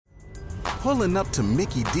Pulling up to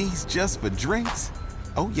Mickey D's just for drinks?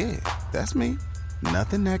 Oh yeah, that's me.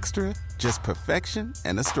 Nothing extra, just perfection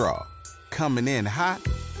and a straw. Coming in hot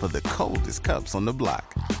for the coldest cups on the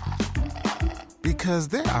block. Because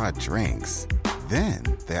there are drinks. Then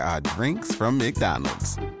there are drinks from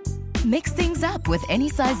McDonald's. Mix things up with any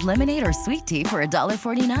size lemonade or sweet tea for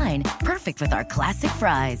 $1.49. Perfect with our classic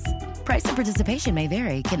fries. Price and participation may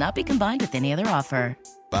vary. Cannot be combined with any other offer.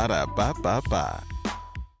 Ba-da-ba-ba-ba.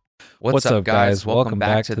 What's up, guys? Welcome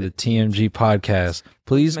back to the TMG podcast.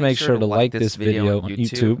 Please make sure to like this video on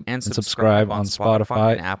YouTube and subscribe on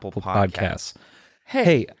Spotify and Apple Podcasts.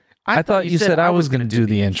 Hey, I thought you said I was going to do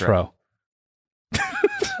the intro.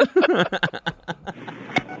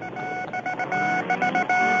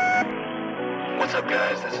 What's up,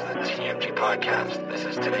 guys? This is the TMG podcast. This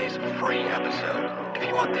is today's free episode. If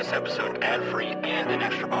you want this episode ad-free and an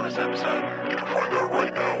extra bonus episode, you can find that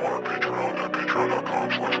right now on our Patreon at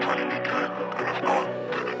patreon.com/tinymeatgang. And if not,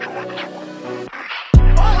 then enjoy this one.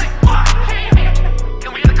 Holy fuck!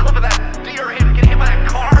 Can we get a clip of that deer getting hit by that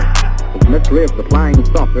car? The mystery of the flying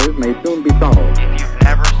saucers may soon be solved. If you've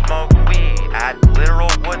never smoked weed at literal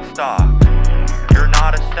Woodstock, you're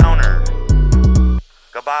not a stoner.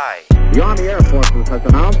 Goodbye. The Army Air Forces has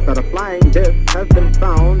announced that a flying disc has been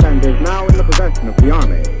found and is now in the possession of the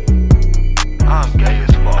Army. I'm gay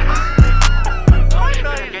as fuck. I'm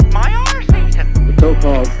trying to get my arse eaten. The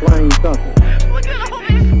so-called flying saucer. Look at all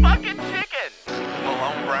these fucking chickens.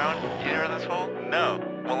 Malone Brown, you hear this hole? No.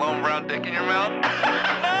 Malone Brown dick in your mouth?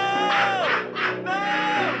 No!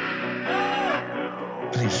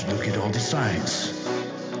 Please look at all the signs.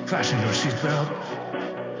 Fasten your seatbelt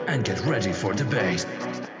and get ready for debate.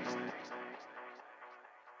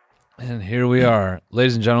 And here we are.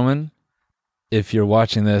 Ladies and gentlemen, if you're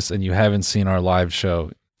watching this and you haven't seen our live show,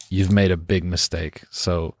 you've made a big mistake.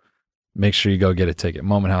 So make sure you go get a ticket.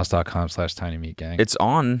 momenthouse.com/tinymeatgang. It's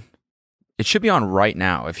on. It should be on right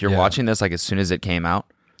now. If you're watching this, like as soon as it came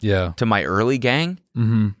out. Yeah. To my early gang,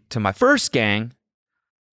 to my first gang,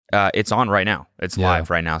 it's on right now. It's live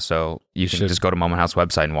right now. So you can just go to Moment House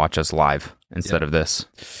website and watch us live instead of this.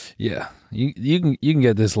 Yeah. You can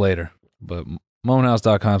get this later, but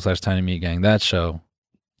momenthouse.com/tinymeatgang. That show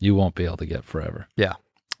you won't be able to get forever. Yeah.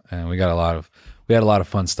 And we had a lot of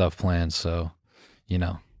fun stuff planned, so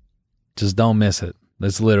just don't miss it.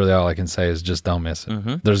 That's literally all I can say is just don't miss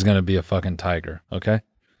it. There's going to be a fucking tiger, okay?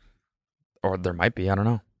 Or there might be, I don't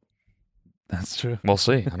know. That's true. We'll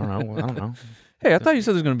see. I don't know. Hey, I thought you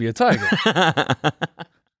said there's going to be a tiger.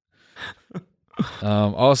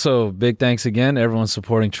 Also, big thanks again to everyone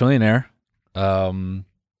supporting Trillionaire.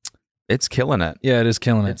 It's killing it. Yeah, it is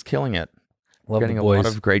killing it. It's killing it. Love Getting the a boys.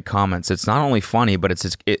 lot of great comments. It's not only funny, but it's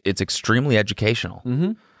extremely educational.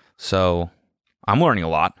 So I'm learning a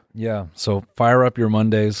lot. Yeah. So fire up your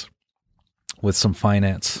Mondays with some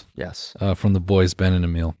finance. Yes. From the boys, Ben and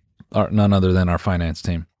Emil. None other than our finance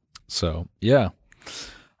team. So, yeah.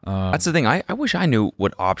 That's the thing. I wish I knew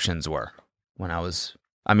what options were when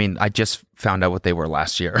I just found out what they were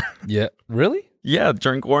last year. Yeah. Really? Yeah,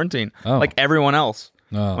 during quarantine. Oh. Like everyone else.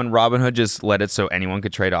 Oh. When Robinhood just let it so anyone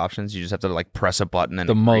could trade options, you just have to like press a button and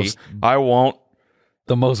I won't.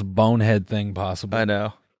 The most bonehead thing possible. I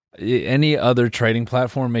know. Any other trading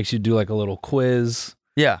platform makes you do like a little quiz.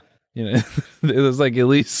 Yeah. There's like at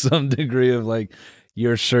least some degree of like,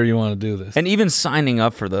 you're sure you want to do this. And even signing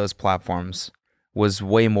up for those platforms was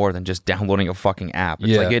way more than just downloading a fucking app.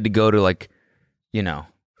 It's like you had to go to like,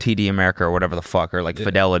 TD America or whatever the fuck, or like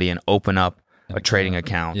Fidelity and open up a trading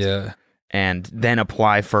account. Yeah. And then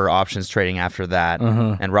apply for options trading after that.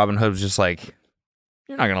 And Robinhood was just like,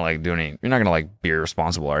 you're not gonna be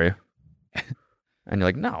irresponsible, are you? And you're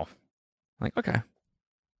like, no. I'm like, okay.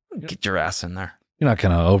 Get your ass in there. You're not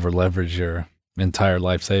gonna over leverage your entire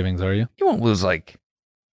life savings, are you? You won't lose like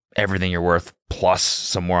everything you're worth plus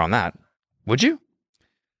some more on that. Would you?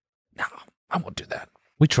 No, I won't do that.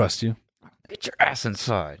 We trust you. Get your ass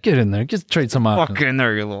inside. Get in there. Just trade some options. Fuck in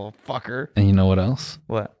there, you little fucker. And you know what else?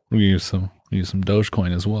 What? We use some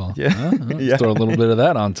Dogecoin as well. Yeah. Yeah. Throw a little bit of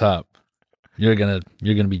that on top. You're gonna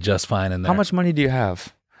be just fine in there. How much money do you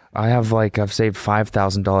have? I've saved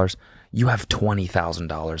 $5,000. You have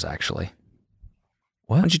 $20,000 actually.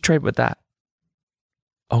 What? Why don't you trade with that?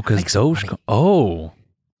 Oh, because Dogecoin. Oh.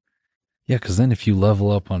 Yeah, because then if you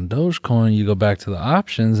level up on Dogecoin, you go back to the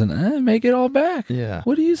options and make it all back. Yeah.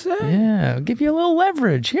 What do you say? Yeah, I'll give you a little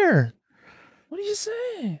leverage here. What do you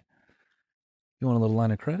say? You want a little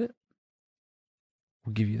line of credit?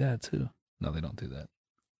 We'll give you that too. No, they don't do that.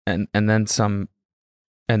 And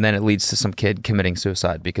then it leads to some kid committing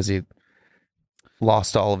suicide because he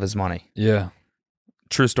lost all of his money. Yeah.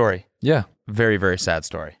 True story. Yeah. Very, very sad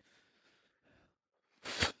story.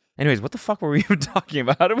 Anyways, what the fuck were we even talking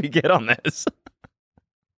about? How did we get on this?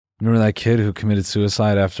 Remember that kid who committed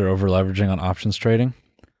suicide after over leveraging on options trading?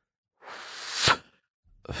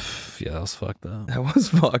 Yeah, that was fucked up. That was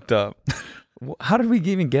fucked up. How did we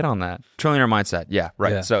even get on that? Trillionaire mindset. Yeah,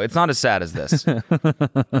 right. Yeah. So it's not as sad as this.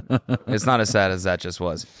 It's not as sad as that just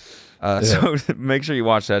was. So make sure you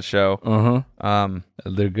watch that show.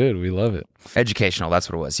 They're good. We love it. Educational. That's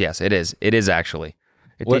what it was. Yes, it is. It is actually.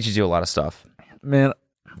 It teaches you a lot of stuff. Man,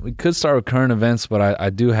 we could start with current events, but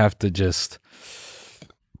I do have to just...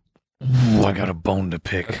 I got a bone to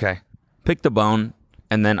pick. Okay. Pick the bone,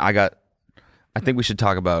 and then I think we should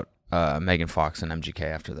talk about Megan Fox and MGK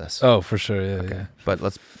after this. Oh, for sure. Yeah, okay. Yeah. But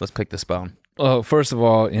let's pick this bone. Well, first of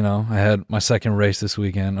all, I had my second race this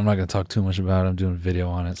weekend. I'm not going to talk too much about it. I'm doing a video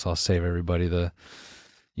on it, so I'll save everybody the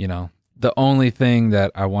only thing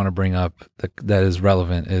that I want to bring up that is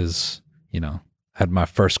relevant is, had my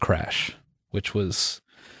first crash, which was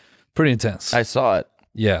pretty intense. I saw it.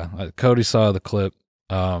 Yeah. Cody saw the clip.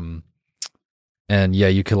 And yeah,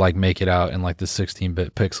 you could like make it out in like the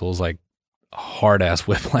 16-bit pixels, like hard ass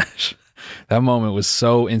whiplash. That moment was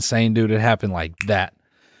so insane, dude. It happened like that.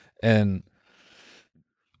 And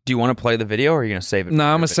do you want to play the video, or are you gonna save it? No,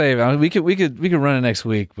 I'm gonna save it. I mean, we could run it next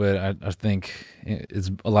week, but I think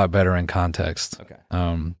it's a lot better in context. Okay.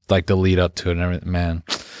 Like the lead up to it and everything, man.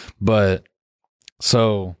 But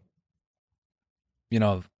so,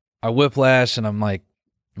 I whiplash and I'm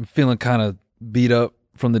feeling kind of beat up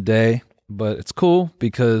from the day, but it's cool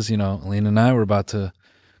because, Alina and I were about to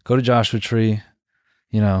go to Joshua Tree.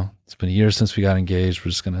 It's been a year since we got engaged.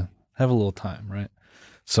 We're just going to have a little time, right?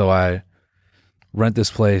 So I rent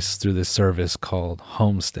this place through this service called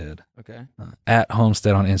Homestead. Okay. At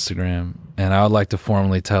Homestead on Instagram. And I would like to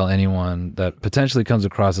formally tell anyone that potentially comes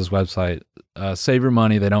across this website, save your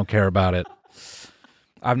money. They don't care about it.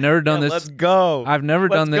 I've never done this. Let's go. I've never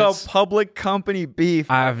done this. Let's go. Public company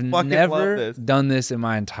beef. I've never done this in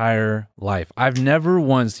my entire life. I've never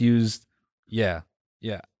once used. Yeah.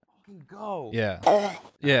 Go. Yeah.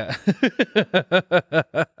 Yeah.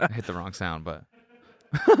 I hit the wrong sound, but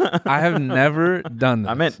I have never done this.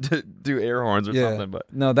 I meant to do air horns or something,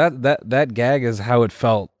 but no. That gag is how it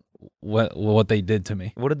felt. What they did to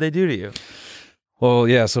me. What did they do to you? Well,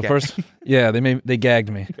 yeah. So first, they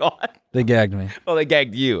gagged me. God. They gagged me. Oh, they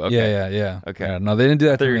gagged you. Okay. Yeah. Okay. Yeah, no, they didn't do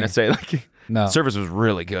that. I thought you were me. gonna say like no. Service was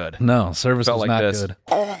really good. No, service Felt was like not this. good.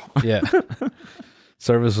 Yeah.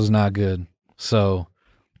 Service was not good. So,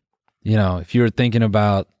 if you were thinking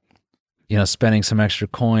about, spending some extra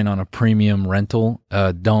coin on a premium rental,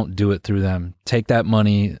 don't do it through them. Take that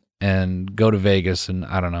money and go to Vegas and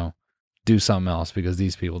I don't know, do something else because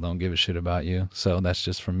these people don't give a shit about you. So that's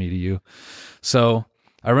just from me to you. So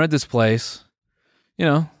I rent this place.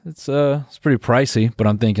 It's pretty pricey, but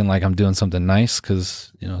I'm thinking like I'm doing something nice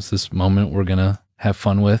because, it's this moment we're going to have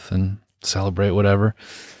fun with and celebrate whatever.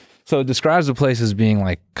 So it describes the place as being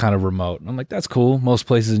like kind of remote. And I'm like, that's cool. Most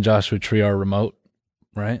places in Joshua Tree are remote,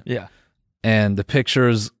 right? Yeah. And the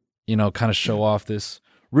pictures, kind of show off this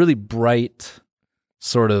really bright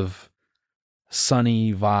sort of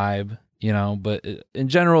sunny vibe, but in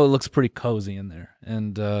general, it looks pretty cozy in there.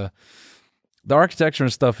 And the architecture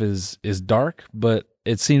and stuff is dark, but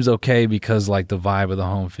it seems okay because like the vibe of the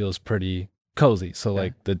home feels pretty cozy. So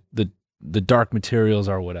like the dark materials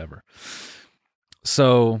are whatever.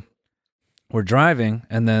 So we're driving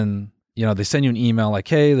and then, they send you an email like,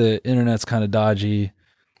 hey, the internet's kind of dodgy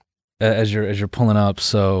as you're pulling up.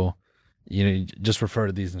 So, just refer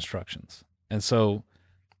to these instructions. And so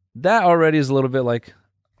that already is a little bit like,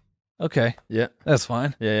 okay, yeah, that's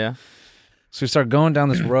fine. Yeah. So we start going down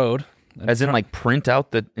this road. As in like print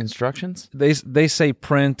out the instructions? They say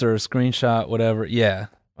print or screenshot, whatever. Yeah.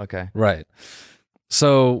 Okay. Right.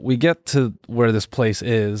 So we get to where this place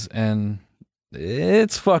is and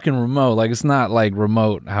it's fucking remote. Like it's not like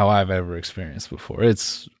remote how I've ever experienced before.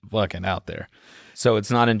 It's fucking out there. So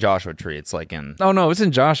it's not in Joshua Tree. It's like in... Oh, no, it's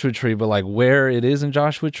in Joshua Tree, but like where it is in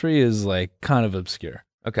Joshua Tree is like kind of obscure.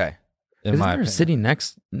 Okay. Isn't there a city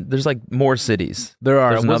next? There's like more cities. There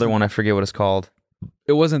are. There's another one. I forget what it's called.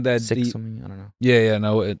 It wasn't that Six deep. Something? I don't know. Yeah.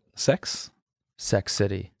 No, Sex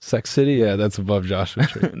City. Sex City? Yeah, that's above Joshua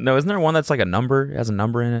Tree. No, isn't there one that's like a number? It has a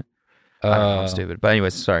number in it? I don't know. I'm stupid. But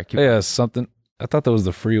anyways, sorry. Keep going. Something. I thought that was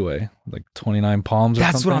the freeway. Like 29 Palms or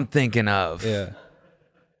That's something. what I'm thinking of. Yeah.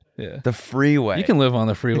 The freeway. You can live on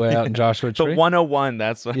the freeway out in Joshua Tree. The 101,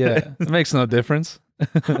 that's what Yeah, it is. it makes no difference.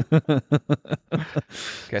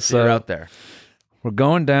 Okay, so you're out there. We're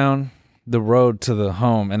going down the road to the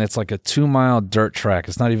home, and it's like a 2-mile dirt track.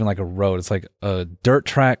 It's not even like a road. It's like a dirt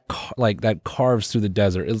track like that carves through the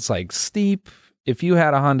desert. It's like steep. If you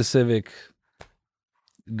had a Honda Civic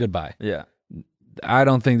goodbye. Yeah. I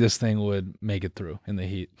don't think this thing would make it through in the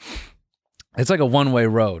heat. It's like a one-way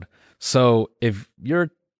road. So if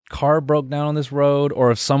your car broke down on this road,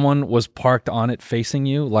 or if someone was parked on it facing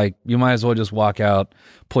you, like you might as well just walk out,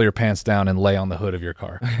 pull your pants down, and lay on the hood of your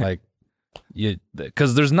car. Like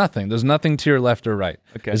because there's nothing to your left or right.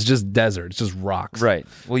 Okay. It's just desert. It's just rocks. Right.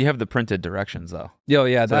 Well, you have the printed directions though.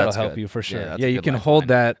 Yeah, so that'll help you for sure. Yeah, you can hold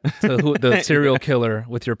that to the serial killer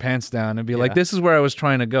with your pants down and be like, "This is where I was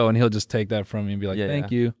trying to go," and he'll just take that from you and be like,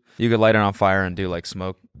 "Thank you." You could light it on fire and do like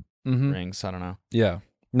smoke rings. I don't know. Yeah.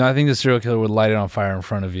 No, I think the serial killer would light it on fire in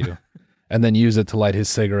front of you, and then use it to light his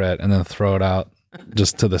cigarette, and then throw it out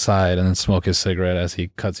just to the side, and then smoke his cigarette as he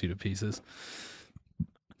cuts you to pieces.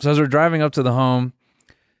 So as we're driving up to the home,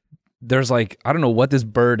 there's like, I don't know what this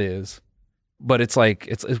bird is, but it's like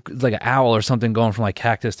an owl or something going from like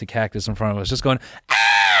cactus to cactus in front of us, just going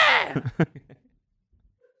ah!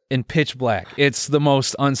 in pitch black. It's the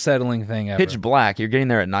most unsettling thing ever. Pitch black. You're getting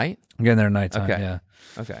there at night? I'm getting there at nighttime. Okay. Yeah.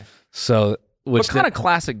 Okay. So what kind of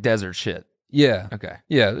classic desert shit? Yeah. Okay.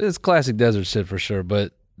 Yeah, it's classic desert shit for sure.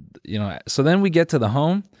 But so then we get to the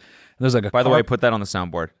home. There's like a By the way, put that on the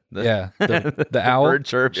soundboard. The owl. Bird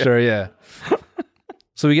chirp. Sure, yeah.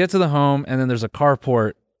 So we get to the home, and then there's a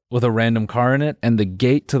carport with a random car in it, and the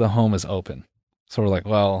gate to the home is open. So we're like,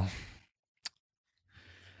 well,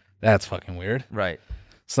 that's fucking weird. Right.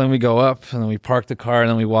 So then we go up, and then we park the car, and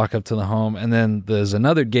then we walk up to the home, and then there's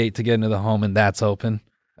another gate to get into the home, and that's open.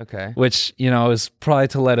 Okay. Which, is probably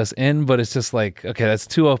to let us in, but it's just like, okay, that's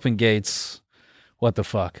 2 open gates. What the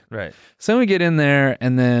fuck? Right. So we get in there,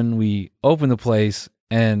 and then we open the place,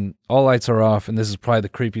 and all lights are off, and this is probably the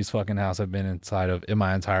creepiest fucking house I've been inside of in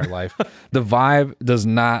my entire life. The vibe does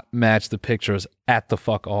not match the pictures at the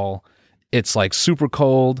fuck all. It's like super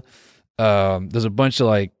cold. There's a bunch of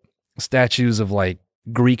like statues of like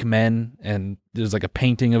Greek men, and there's like a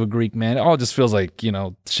painting of a Greek man. It all just feels like,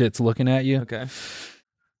 shit's looking at you. Okay.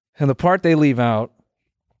 And the part they leave out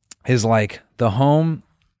is like the home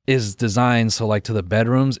is designed so like to the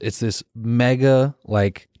bedrooms, it's this mega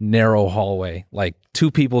like narrow hallway. Like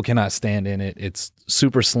 2 people cannot stand in it. It's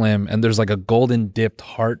super slim, and there's like a golden dipped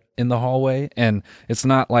heart in the hallway, and it's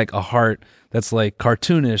not like a heart that's like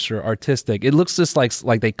cartoonish or artistic. It looks just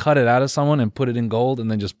like they cut it out of someone and put it in gold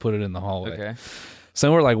and then just put it in the hallway. Okay.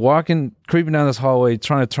 So we're like creeping down this hallway,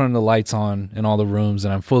 trying to turn the lights on in all the rooms,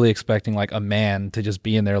 and I'm fully expecting like a man to just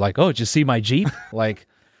be in there like, "Oh, did you see my Jeep?" Like,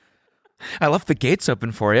 I left the gates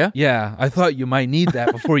open for you. Yeah, I thought you might need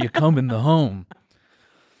that before you come in the home.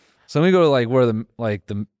 So we go to like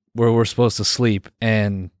where we're supposed to sleep,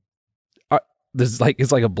 and there's like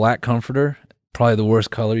it's like a black comforter, probably the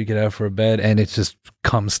worst color you could have for a bed, and it's just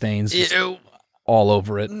cum stains just all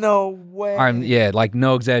over it. No way. Like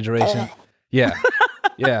no exaggeration. Yeah,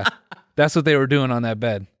 yeah, that's what they were doing on that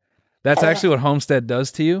bed. That's actually what Homestead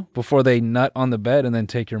does to you before they nut on the bed and then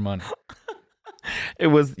take your money.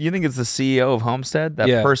 You think it's the CEO of Homestead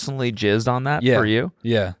that personally jizzed on that for you?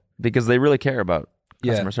 Yeah. Because they really care about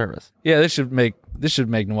customer service. Yeah, this should make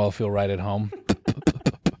Noel feel right at home.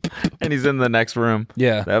 And he's in the next room.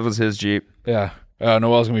 Yeah. That was his Jeep. Yeah.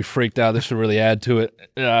 Noel's going to be freaked out. This should really add to it.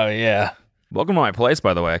 Oh, yeah. Welcome to my place,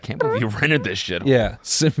 by the way. I can't believe you rented this shit. Yeah,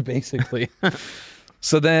 basically.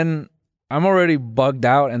 So then I'm already bugged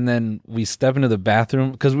out, and then we step into the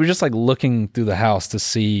bathroom because we're just like looking through the house to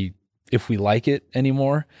see if we like it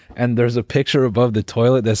anymore. And there's a picture above the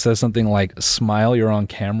toilet that says something like, "Smile, you're on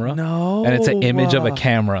camera." No. And it's an image of a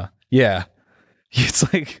camera. Yeah.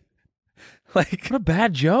 It's like what a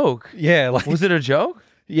bad joke. Yeah. Like, was it a joke?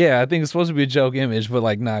 Yeah, I think it's supposed to be a joke image, but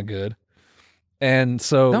like not good. And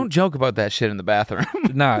so don't joke about that shit in the bathroom.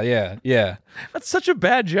 Nah, yeah. That's such a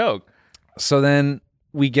bad joke. So then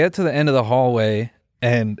we get to the end of the hallway,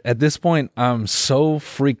 and at this point I'm so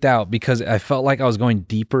freaked out because I felt like I was going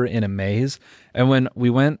deeper in a maze. And when we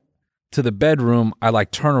went to the bedroom, I like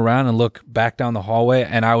turn around and look back down the hallway,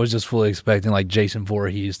 and I was just fully expecting like Jason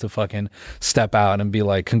Voorhees to fucking step out and be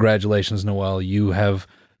like, "Congratulations, Noel, you have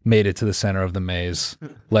made it to the center of the maze.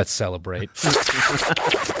 Let's celebrate."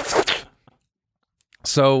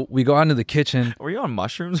 So we go out into the kitchen. Were you on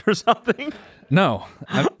mushrooms or something? No,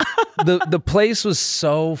 the place was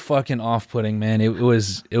so fucking off-putting, man. It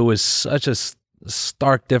was such a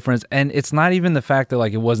stark difference, and it's not even the fact that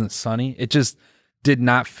like it wasn't sunny. It just did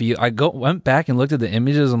not feel. Went back and looked at the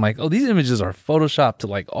images. I'm like, oh, these images are photoshopped to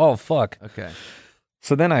like, oh fuck. Okay.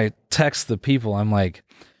 So then I text the people. I'm like,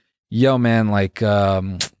 yo, man, like, who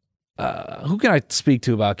can I speak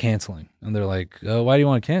to about canceling? And they're like, why do you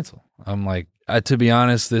want to cancel? I'm like, to be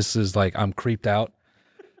honest, this is like, I'm creeped out.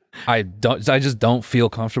 I just don't feel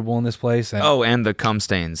comfortable in this place. And the cum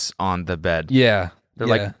stains on the bed. Yeah.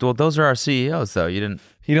 They're like, well, those are our CEOs, though. You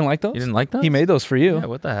didn't like those? You didn't like those? He made those for you. Yeah,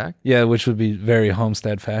 what the heck? Yeah, which would be very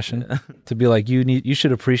Homestead fashion to be like, you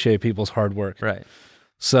should appreciate people's hard work. Right.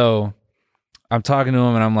 So I'm talking to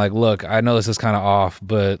him and I'm like, look, I know this is kind of off,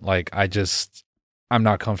 but like, I'm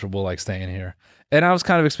not comfortable like staying here. And I was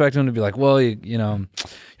kind of expecting him to be like, well, you know,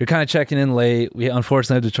 you're kind of checking in late. We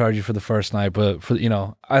unfortunately had to charge you for the first night, but for, you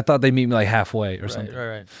know, I thought they'd meet me like halfway or something.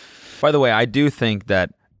 Right. By the way, I do think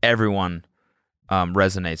that everyone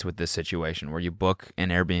resonates with this situation where you book an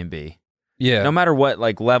Airbnb. Yeah. No matter what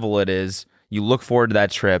like level it is, you look forward to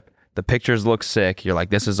that trip. The pictures look sick. You're like,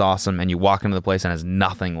 this is awesome. And you walk into the place and it's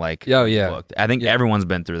nothing like booked. I think everyone's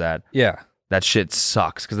been through that. Yeah. That shit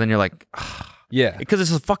sucks. Because then you're like, yeah. Because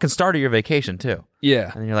it's the fucking start of your vacation too.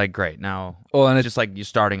 Yeah. And then you're like, great. Now and it's just like you're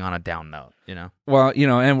starting on a down note, you know? Well, you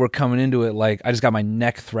know, and we're coming into it like I just got my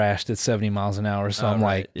neck thrashed at 70 miles an hour. So I'm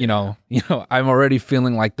like, you know, I'm already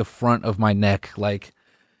feeling like the front of my neck like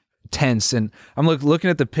tense, and I'm looking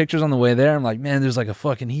at the pictures on the way there. I'm like, man, there's like a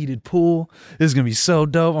fucking heated pool. This is gonna be so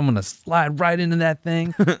dope. I'm gonna slide right into that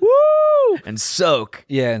thing. Woo! And soak.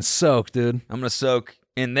 Yeah, and soak, dude. I'm gonna soak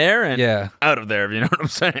in there and out of there, if you know what I'm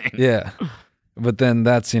saying. Yeah. But then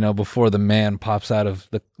that's, you know, before the man pops out of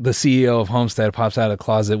the CEO of Homestead pops out of the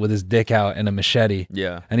closet with his dick out and a machete.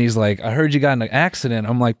 Yeah. And he's like, I heard you got in an accident.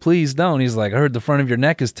 I'm like, please don't. He's like, I heard the front of your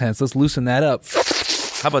neck is tense. Let's loosen that up.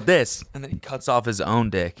 How about this? And then he cuts off his own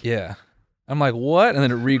dick. Yeah. I'm like, what? And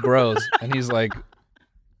then it regrows. And he's like,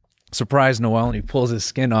 surprise, Noel. And he pulls his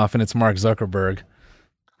skin off and it's Mark Zuckerberg.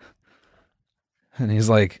 And he's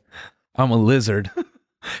like, I'm a lizard.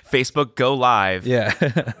 Facebook go live. Yeah.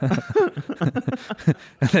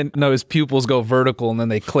 And then, no, his pupils go vertical and then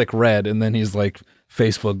they click red. And then he's like,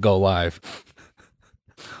 Facebook go live.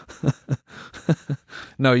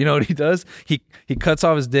 No, you know what he does? He cuts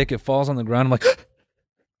off his dick. It falls on the ground. I'm like,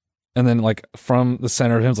 and then like from the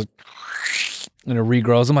center of him, it's like, and it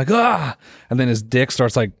regrows. I'm like, ah! And then his dick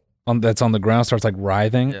starts like, that's on the ground, starts like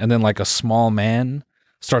writhing. And then like a small man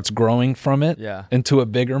starts growing from it into a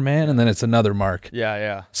bigger man. And then it's another Mark.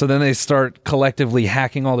 Yeah. So then they start collectively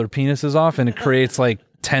hacking all their penises off and it creates like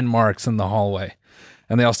 10 marks in the hallway.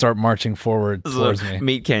 And they all start marching forward towards me.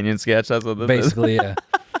 Meat Canyon sketch. That's what this basically, yeah.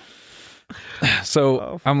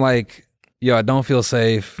 So I'm like, yo, I don't feel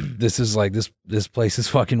safe. This is like, this place is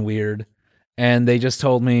fucking weird. And they just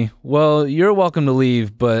told me, well, you're welcome to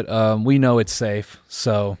leave, but we know it's safe.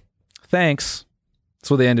 So thanks. That's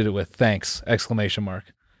what they ended it with. Thanks! !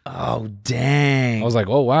 Oh, dang. I was like,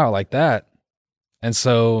 oh, wow, like that. And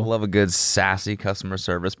so. I love a good sassy customer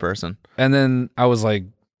service person. And then I was like,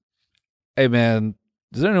 hey, man,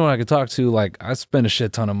 is there anyone I could talk to? Like, I spend a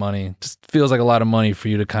shit ton of money. Just feels like a lot of money for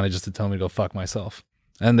you to kind of just to tell me to go fuck myself.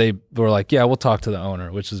 And they were like, yeah, we'll talk to the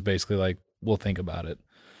owner, which is basically like, we'll think about it.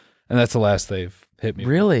 And that's the last they've hit me.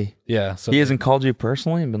 Really? With. Yeah. So he hasn't called you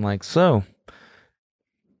personally and been like, so,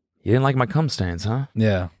 you didn't like my cum stains, huh?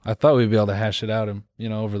 Yeah. I thought we'd be able to hash it out, you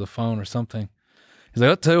know, over the phone or something. He's like,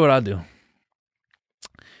 I'll tell you what I'll do.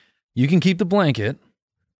 You can keep the blanket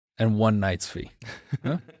and one night's fee.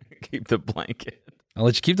 Huh? Keep the blanket. I'll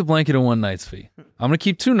let you keep the blanket and one night's fee. I'm going to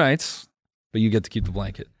keep 2 nights, but you get to keep the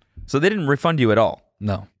blanket. So they didn't refund you at all?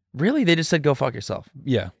 No. Really? They just said, go fuck yourself?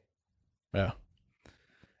 Yeah. Yeah.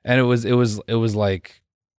 And it was like,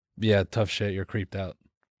 yeah, tough shit. You're creeped out.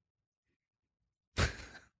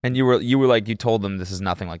 And you were like, you told them this is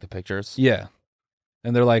nothing like the pictures? Yeah.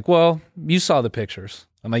 And they're like, well, you saw the pictures.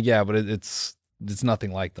 I'm like, yeah, but it's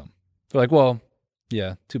nothing like them. They're like, well,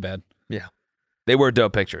 yeah, too bad. Yeah. They were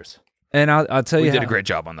dope pictures. And I'll tell you, we did a great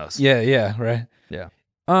job on those. Yeah, right. Yeah.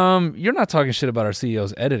 You're not talking shit about our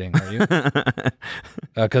CEO's editing, are you?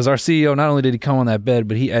 Because our CEO, not only did he come on that bed,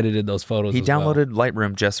 but he edited those photos. He downloaded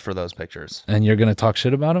Lightroom just for those pictures. And you're gonna talk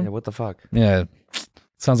shit about him? Yeah, what the fuck? Yeah,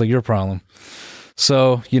 sounds like your problem.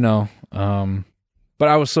 So you know, but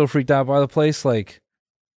I was so freaked out by the place. Like,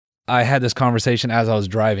 I had this conversation as I was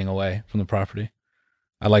driving away from the property.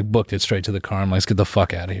 I like booked it straight to the car. I'm like, let's get the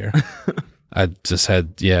fuck out of here. I just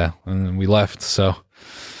had, and then we left. So,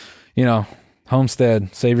 you know,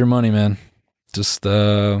 Homestead, save your money, man. Just,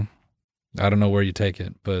 I don't know where you take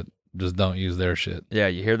it, but just don't use their shit. Yeah,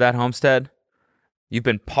 you hear that, Homestead? You've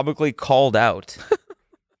been publicly called out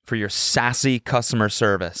for your sassy customer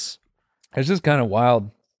service. It's just kind of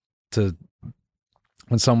wild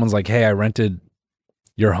when someone's like, hey, I rented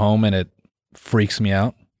your home and it freaks me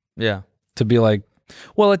out. Yeah. To be like,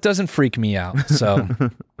 well, it doesn't freak me out, so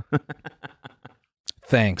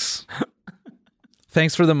thanks.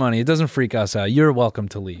 Thanks for the money. It doesn't freak us out. You're welcome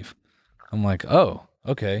to leave. I'm like, oh,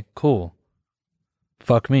 okay, cool.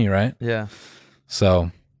 Fuck me, right? Yeah.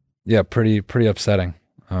 So, yeah, pretty upsetting.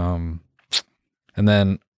 And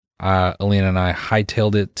then Alina and I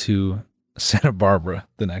hightailed it to Santa Barbara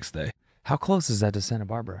the next day. How close is that to Santa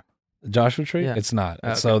Barbara? Joshua Tree? Yeah. It's not.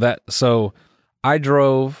 Okay. So I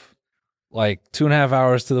drove like 2.5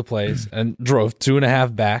 hours to the place and drove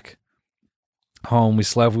 2.5 back home. We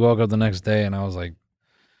slept. We woke up the next day, and I was like,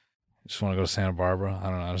 I just want to go to Santa Barbara. I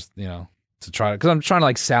don't know. I just, to try, because I'm trying to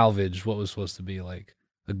like salvage what was supposed to be like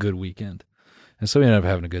a good weekend. And so we ended up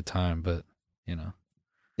having a good time, but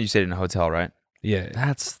You stayed in a hotel, right? yeah.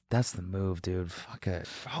 That's the move, dude. Fuck a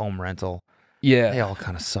home rental. Yeah. They all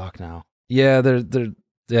kind of suck now. Yeah,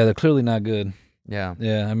 they're clearly not good. Yeah.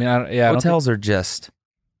 Yeah, I mean, hotels are just,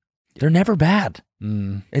 they're never bad.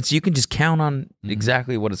 Mm. You can just count on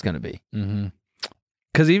exactly what it's going to be. Mm-hmm.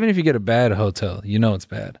 Because even if you get a bad hotel, it's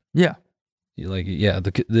bad. Yeah.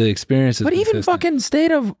 The experience is But even consistent. fucking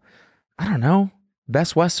state of, I don't know,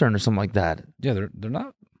 Best Western or something like that. Yeah, they're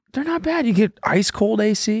not. They're not bad. You get ice cold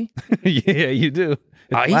AC. Yeah, you do. It's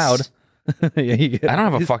Ice? loud. Yeah, you get I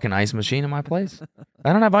don't have a fucking ice machine in my place.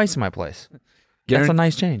 I don't have ice in my place. That's a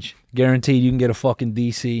nice change. Guaranteed you can get a fucking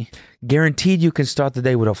DC. Guaranteed you can start the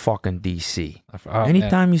day with a fucking DC. Oh,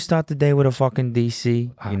 Anytime you start the day with a fucking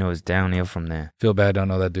DC, it's downhill from there. Feel bad, don't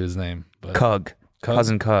know that dude's name. But Cug.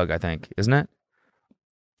 Cousin Cug, I think. Isn't it?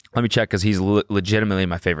 Let me check, because he's legitimately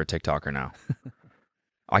my favorite TikToker now.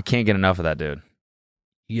 I can't get enough of that dude.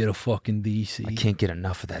 You get a fucking DC. I can't get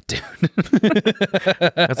enough of that dude.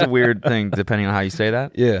 That's a weird thing, depending on how you say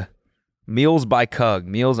that. Yeah. Meals by Cug.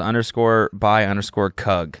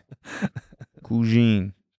 Meals_by_Cug.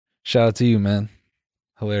 Cougine. Shout out to you, man.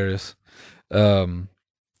 Hilarious. That's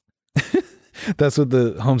what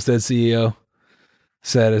the Homestead CEO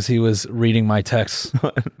said as he was reading my texts.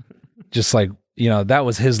 Just like, that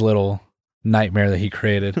was his little nightmare that he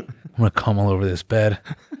created. I'm going to come all over this bed,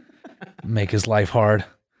 make his life hard.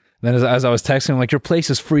 And then as I was texting him, like, your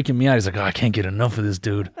place is freaking me out. He's like, I can't get enough of this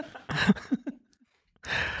dude.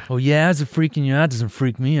 Oh, yeah, is it freaking you out? It doesn't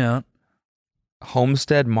freak me out.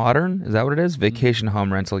 Homestead Modern? Is that what it is? Vacation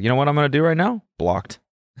home rental. You know what I'm going to do right now? Blocked.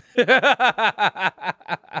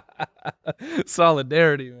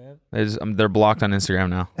 Solidarity, man. They're blocked on Instagram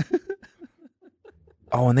now.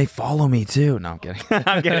 Oh, and they follow me too. No, I'm kidding.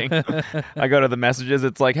 I'm kidding. I go to the messages.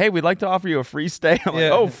 It's like, hey, we'd like to offer you a free stay. I'm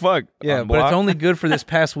like, oh, fuck. Yeah, but it's only good for this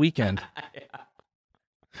past weekend.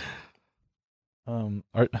 How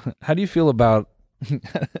do you feel about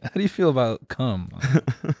cum?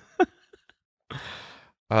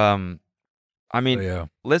 I mean,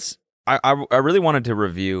 I really wanted to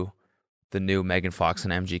review the new Megan Fox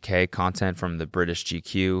and MGK content from the British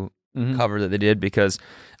GQ cover that they did, because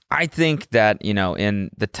I think that,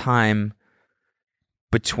 in the time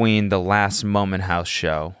between the last Moment House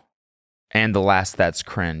show and the last That's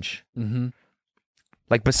Cringe,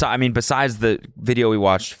 like besides the video we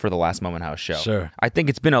watched for the last Moment House show, sure, I think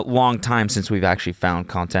it's been a long time since we've actually found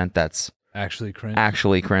content that's actually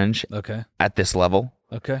cringe. Okay. At this level.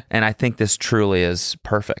 Okay. And I think this truly is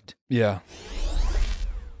perfect. Yeah.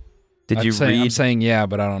 Did you read? I'm saying yeah,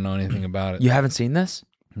 but I don't know anything about it. You haven't seen this?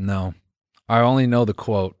 No. I only know the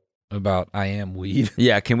quote about "I am weed."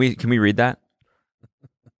 Yeah, can we read that?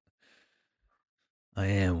 I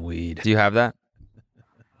am weed. Do you have that?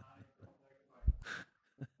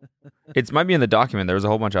 It might be in the document. There was a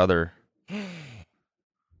whole bunch of other.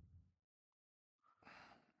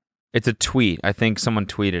 It's a tweet. I think someone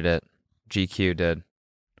tweeted it. GQ did.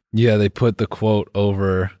 Yeah, they put the quote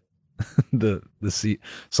over the scene.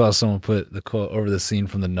 Saw someone put the quote over the scene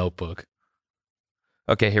from The Notebook.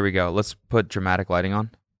 Okay, here we go. Let's put dramatic lighting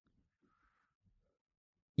on.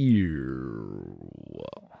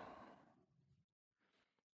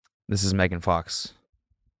 This is Megan Fox.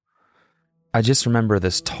 I just remember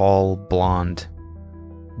this tall, blonde,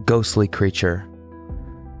 ghostly creature.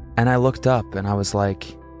 And I looked up and I was like,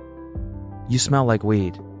 you smell like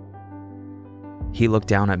weed. He looked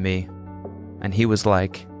down at me and he was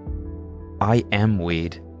like, I am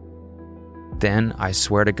weed. Then, I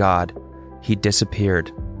swear to God, he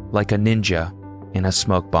disappeared like a ninja in a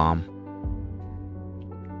smoke bomb.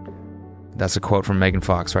 That's a quote from Megan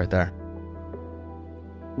Fox right there.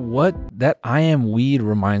 What? That I am weed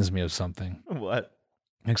reminds me of something. What?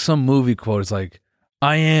 Like some movie quote is like,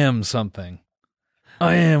 I am something.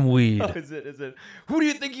 I am weed. Oh, is it? Who do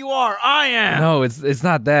you think you are? I am. No, it's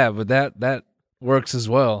not that, but that works as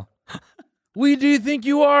well. We do you think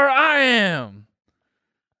you are? I am.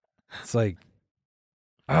 It's like,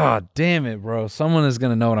 damn it, bro. Someone is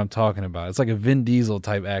going to know what I'm talking about. It's like a Vin Diesel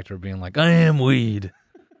type actor being like, I am weed.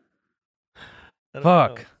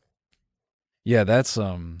 Fuck. Know. Yeah, that's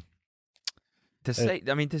to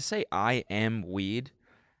say I am weed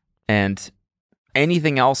and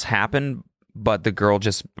anything else happen but the girl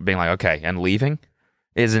just being like, okay, and leaving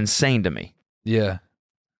is insane to me. Yeah.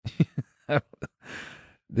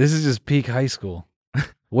 This is just peak high school.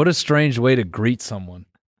 What a strange way to greet someone.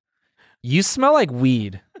 You smell like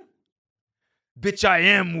weed. Bitch, I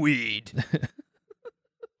am weed.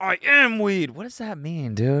 I am weed. What does that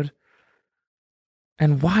mean, dude?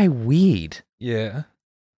 And why weed? Yeah.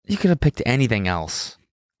 You could have picked anything else.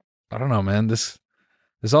 I don't know, man. This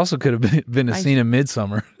also could have been a scene in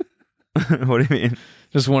Midsummer. What do you mean?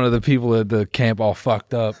 Just one of the people at the camp all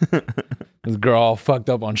fucked up. This girl all fucked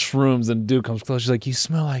up on shrooms, and dude comes close. She's like, you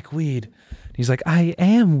smell like weed. And he's like, I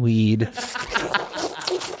am weed.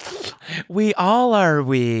 We all are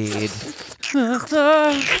weed.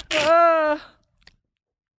 I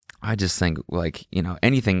just think, like, you know,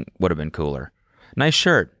 anything would have been cooler. Nice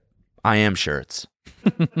shirt. I am shirts.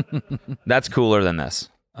 That's cooler than this.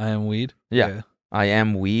 I am weed? Yeah. I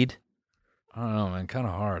am weed. I don't know, man. Kind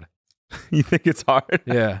of hard. You think it's hard?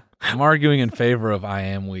 Yeah. I'm arguing in favor of I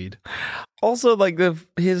am weed. Also, like,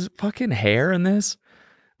 his fucking hair in this.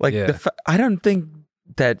 Like, Yeah. I don't think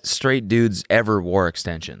that straight dudes ever wore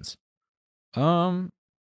extensions. The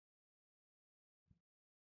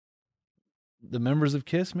members of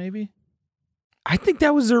Kiss, maybe? I think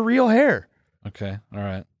that was their real hair. Okay. All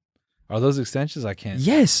right. Are those extensions? I can't.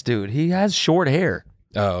 Yes, dude. He has short hair.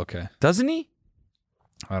 Oh, okay. Doesn't he?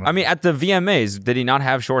 I mean, at the VMAs, did he not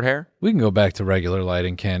have short hair? We can go back to regular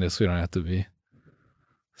lighting, Candace. We don't have to be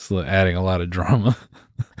adding a lot of drama.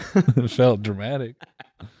 It felt dramatic.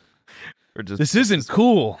 This isn't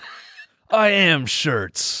cool. I am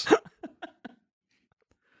shirts.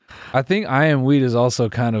 I think I am weed is also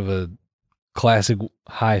kind of a classic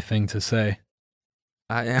high thing to say.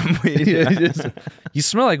 I am weed. You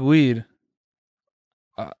smell like weed.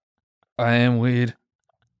 I am weed.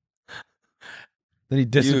 Then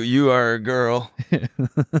he you are a girl.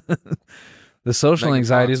 The social Megan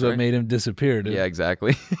anxiety Fox, is what right? made him disappear, dude. Yeah,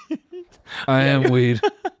 exactly. I am weed.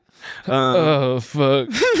 Oh, fuck.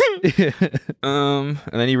 And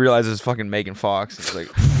then he realizes fucking Megan Fox. He's like,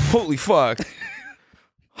 holy fuck.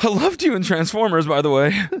 I loved you in Transformers, by the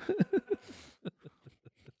way.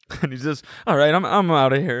 And he's just, all right, I'm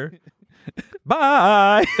out of here.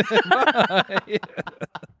 Bye. Bye.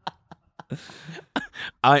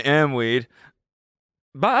 I am weed.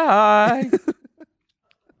 Bye.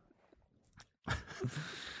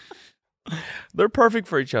 They're perfect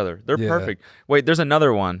for each other. They're perfect. Wait, there's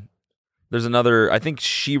another one. There's another, I think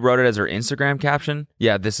she wrote it as her Instagram caption.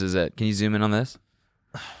 Yeah, this is it. Can you zoom in on this?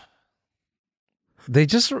 They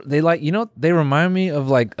like, you know, they remind me of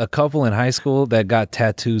like a couple in high school that got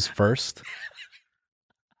tattoos first.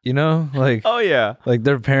 You know, like, Oh, yeah. like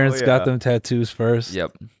their parents got them tattoos first.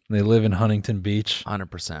 Yep. They live in Huntington Beach.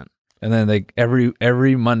 100%. And then they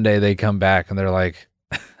every Monday they come back and they're like,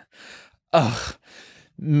 oh,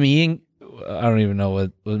 me and I don't even know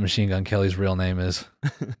what Machine Gun Kelly's real name is.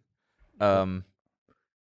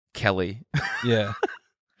 Kelly. Yeah.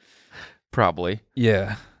 Probably.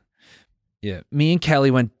 Yeah. Yeah. Me and Kelly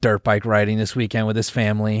went dirt bike riding this weekend with his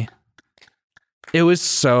family. It was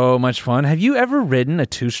so much fun. Have you ever ridden a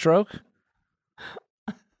two-stroke?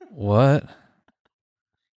 What?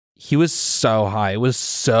 He was so high. It was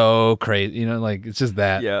so crazy. You know, like, it's just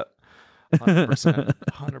that. Yeah. 100%.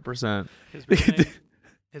 100%.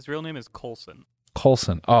 His real name is Colson.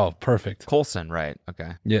 Colson. Oh, perfect. Colson, right.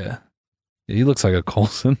 Okay. Yeah. He looks like a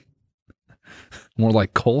Colson. More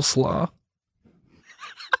like coleslaw.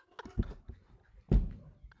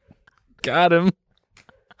 Got him.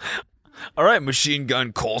 All right, Machine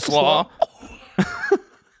Gun Coleslaw.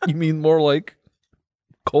 You mean more like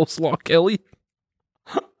coleslaw Kelly?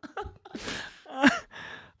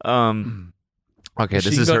 Okay, Machine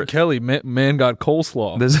this is Gun her. Kelly. Man got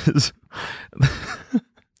coleslaw. This is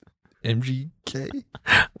MGK.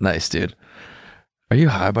 nice, dude. Are you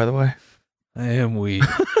high, by the way? I am weed.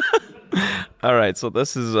 All right, so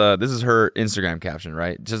this is her Instagram caption,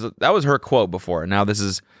 right? Just that was her quote before. Now this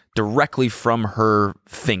is directly from her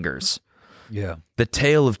fingers. Yeah. The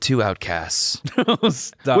tale of two outcasts.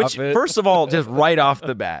 Stop Which, it. first of all, just right off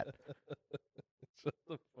the bat.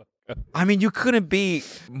 I mean, you couldn't be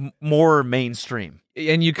more mainstream.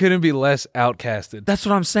 And you couldn't be less outcasted. That's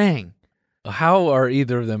what I'm saying. How are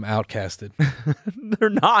either of them outcasted? They're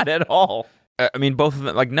not at all. I mean, both of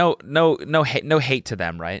them, like, no hate to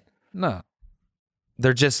them, right? No.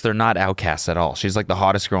 They're not outcasts at all. She's like the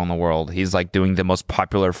hottest girl in the world. He's like doing the most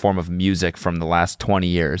popular form of music from the last 20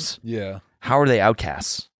 years. Yeah. How are they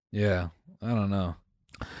outcasts? Yeah. I don't know.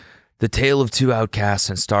 The tale of two outcasts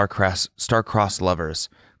and star-crossed lovers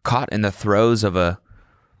caught in the throes of a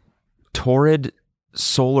torrid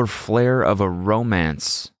solar flare of a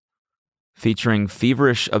romance featuring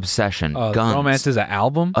feverish obsession, guns. Romance is an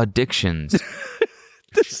album? Addictions.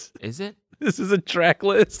 Is it? This is a track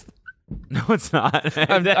list. No, it's not.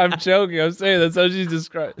 I'm joking. I'm saying that's how she's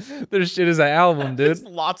described. Their shit is an album, dude. It's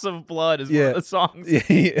Lots of Blood is one of the songs.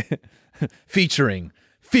 Yeah. Featuring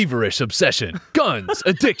feverish obsession, guns,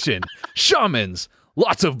 addiction, shamans,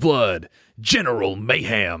 lots of blood, general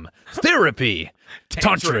mayhem, therapy,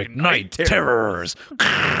 tantric night terrors,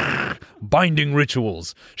 binding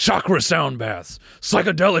rituals, chakra sound baths,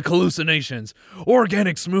 psychedelic hallucinations,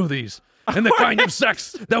 organic smoothies, and the kind of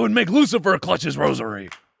sex that would make Lucifer clutch his rosary.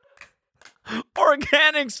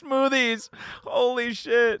 Organic smoothies. Holy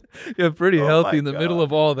shit. Yeah, pretty healthy in the middle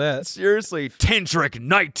of all that. Seriously. Tantric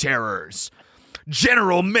night terrors.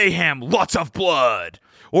 General mayhem. Lots of blood.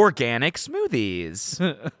 Organic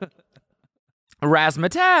smoothies.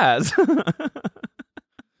 Razzmatazz.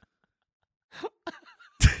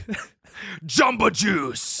 Jumbo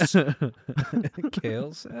juice.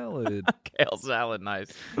 Kale salad. Kale salad,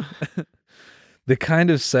 nice. The kind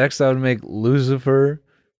of sex that would make Lucifer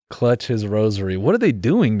clutch his rosary. What are they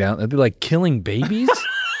doing down there? Are they like killing babies?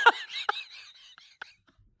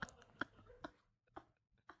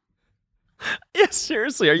 Yeah,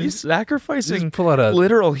 seriously. Are you sacrificing Just pull out a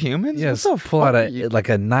literal humans? Yes, What the pull out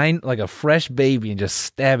fuck a fresh baby and just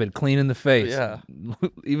stab it clean in the face. Yeah.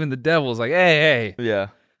 Even the devil's like, hey, Yeah.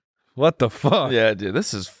 what the fuck? Yeah, dude.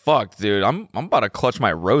 This is fucked, dude. I'm about to clutch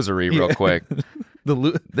my rosary real quick.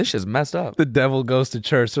 This shit's messed up. The devil goes to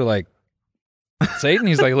church. They're like, Satan?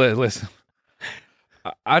 He's like, listen,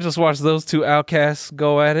 I just watched those two outcasts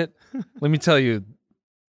go at it. Let me tell you,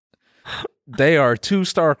 they are two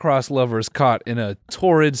star-crossed lovers caught in a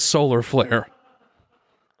torrid solar flare.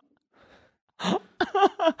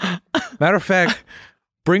 Matter of fact,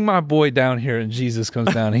 bring my boy down here, and Jesus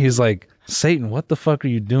comes down, and he's like, Satan, what the fuck are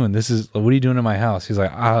you doing? What are you doing in my house? He's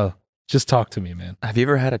like, just talk to me, man. Have you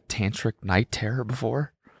ever had a tantric night terror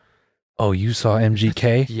before? Oh, you saw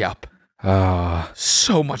MGK? Yep. Ah.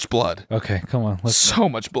 So much blood. Okay, come on. So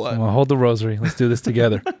much blood. Come on, hold the rosary. Let's do this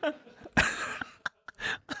together.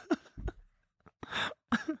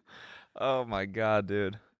 Oh my god,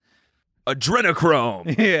 dude.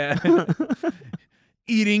 Adrenochrome. Yeah.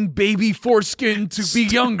 Eating baby foreskin to be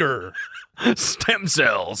younger. Stem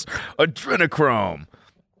cells. Adrenochrome.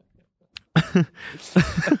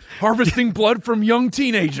 Harvesting blood from young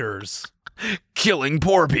teenagers. Killing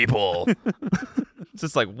poor people. It's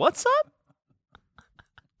just like, what's up?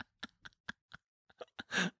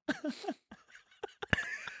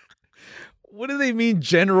 What do they mean,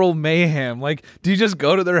 general mayhem? Like, do you just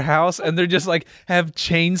go to their house and they're just like have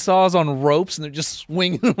chainsaws on ropes and they're just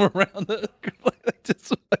swinging them around the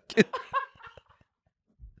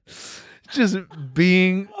just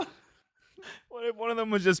being. What if one of them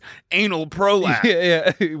was just anal prolapse?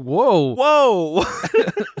 Yeah. Whoa.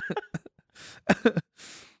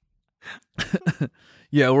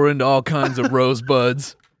 Yeah, we're into all kinds of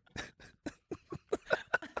rosebuds.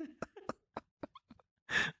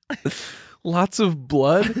 Lots of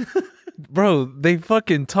blood? Bro, they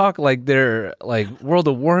fucking talk like they're like World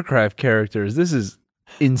of Warcraft characters. This is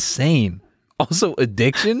insane. Also,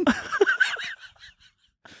 addiction?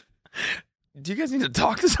 Do you guys need to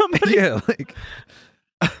talk to somebody? Yeah, like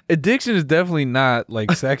addiction is definitely not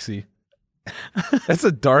like sexy. That's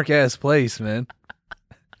a dark ass place, man.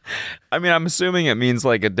 I mean, I'm assuming it means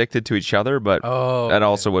like addicted to each other, but that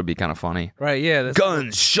also would be kind of funny. Right, yeah. That's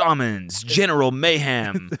Guns, shamans, general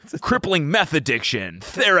mayhem, crippling meth addiction,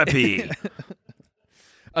 therapy.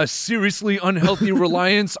 A seriously unhealthy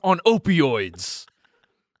reliance on opioids.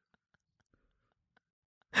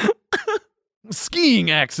 Skiing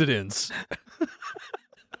accidents.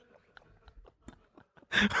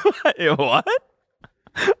 What?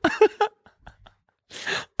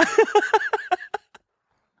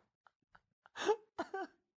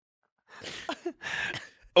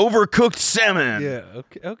 Overcooked salmon. Yeah,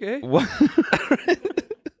 okay. What?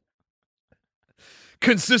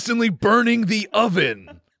 Consistently burning the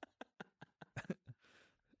oven.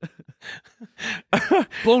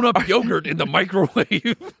 Blown up yogurt in the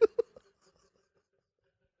microwave.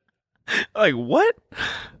 Like, what?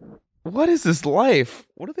 What is this life?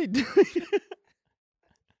 What are they doing?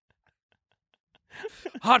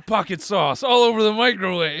 Hot Pocket sauce all over the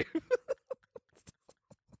microwave.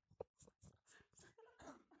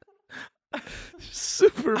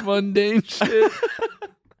 Super mundane shit.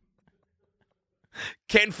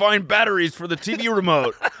 Can't find batteries for the TV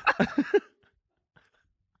remote.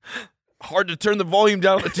 Hard to turn the volume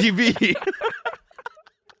down on the TV.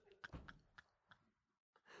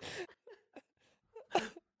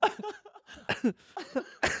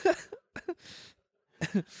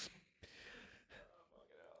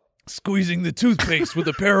 squeezing the toothpaste with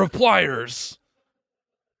a pair of pliers.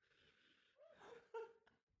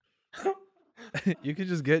 You could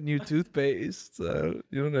just get new toothpaste. So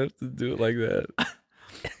you don't have to do it like that.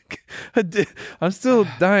 I'm still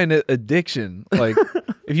dying at addiction. Like,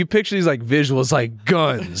 if you picture these like visuals, like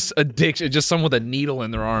guns, addiction, just someone with a needle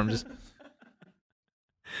in their arm. Just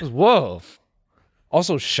whoa.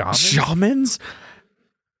 Also, shamans.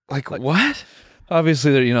 Like what?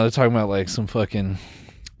 Obviously, they're talking about like some fucking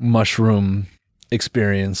mushroom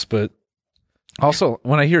experience, but also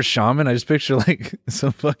when I hear shaman, I just picture like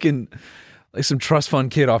some fucking like some trust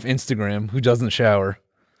fund kid off Instagram who doesn't shower.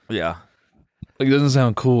 Yeah. Like, it doesn't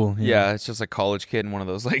sound cool. Yeah, it's just a college kid in one of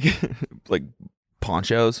those like like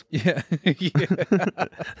ponchos. Yeah.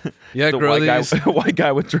 Yeah, the white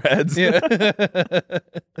guy with dreads. Yeah.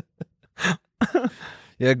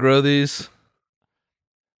 Yeah, grow these.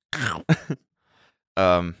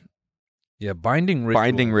 Yeah, binding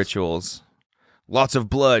rituals. Lots of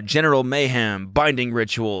blood, general mayhem, binding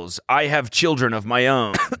rituals. I have children of my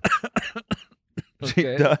own.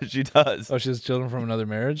 Okay. She does. Oh, she has children from another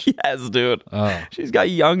marriage? Yes, dude. Oh. She's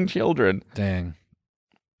got young children. Dang.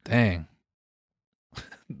 That,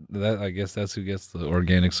 I guess that's who gets the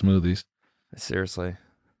organic smoothies. Seriously.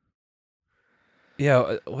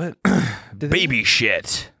 Yeah, what? Baby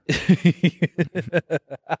shit.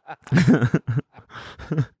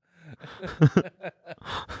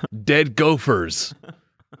 Dead gophers.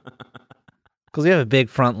 Because we have a big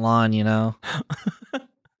front lawn,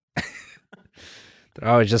 They're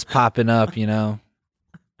always just popping up, A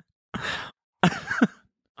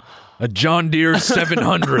John Deere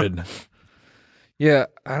 700. Yeah,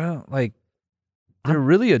 I don't like. They're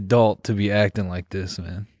really adult to be acting like this,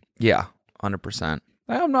 man. Yeah, 100%.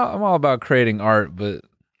 I'm all about creating art, but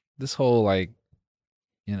this whole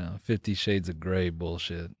 50 Shades of Grey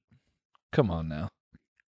bullshit. Come on now.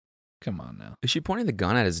 Is she pointing the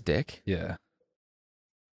gun at his dick? Yeah.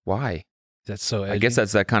 Why? That's so edgy. I guess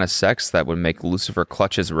that's that kind of sex that would make Lucifer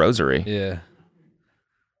clutch his rosary. Yeah.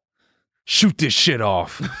 Shoot this shit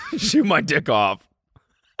off. Shoot my dick off.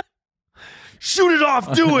 Shoot it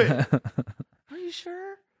off. Do it. Are you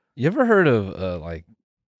sure? You ever heard of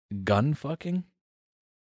gun fucking?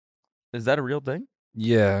 Is that a real thing?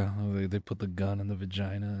 Yeah. They put the gun in the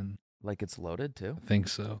vagina and like it's loaded too? I think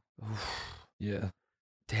so. Yeah.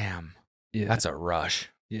 Damn. Yeah. That's a rush.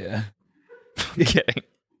 Yeah. I'm kidding.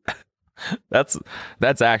 That's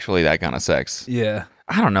actually that kind of sex. Yeah.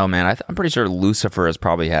 I don't know, man. I'm pretty sure Lucifer has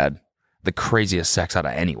probably had the craziest sex out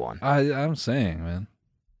of anyone. I'm saying, man.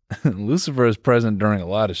 Lucifer is present during a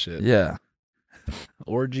lot of shit. Yeah.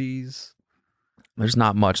 Orgies. There's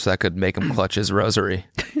not much that could make him clutch his rosary.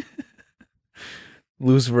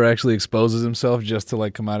 Lucifer actually exposes himself just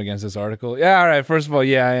to come out against this article. Yeah, all right. First of all,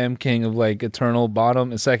 yeah, I am king of eternal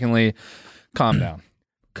bottom. And secondly, calm down.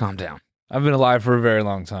 Calm down. I've been alive for a very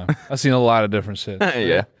long time. I've seen a lot of different shit.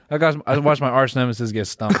 Yeah. I watched my arch nemesis get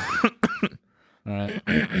stumped. All right.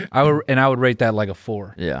 I would rate that like a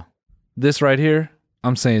 4. Yeah. This right here,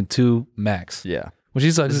 I'm saying 2 max. Yeah. When she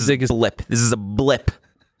sucks his dick, blip. This is a blip.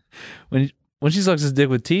 When she sucks his dick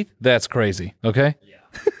with teeth, that's crazy. Okay. Yeah.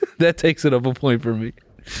 That takes it up a point for me.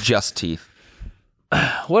 Just teeth.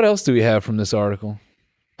 What else do we have from this article?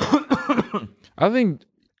 I think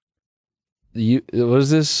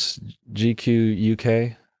was this GQ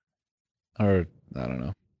UK or I don't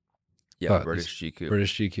know. Yeah, British GQ.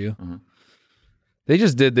 British GQ. Mm-hmm. They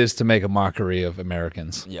just did this to make a mockery of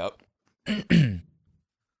Americans. Yep.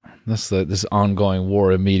 That's this ongoing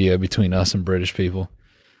war of media between us and British people.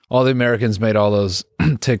 All the Americans made all those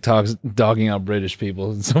TikToks dogging out British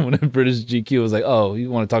people. And someone in British GQ was like, "Oh,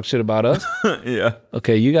 you want to talk shit about us? Yeah.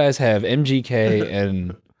 Okay, you guys have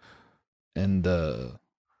MGK and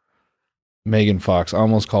Megan Fox. I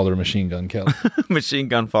almost called her Machine Gun Kelly. Machine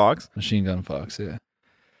Gun Fox? Machine Gun Fox, yeah.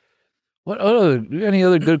 Any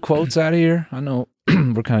other good quotes out of here? I know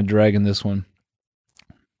we're kind of dragging this one.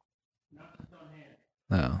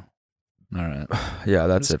 No. All right. Yeah,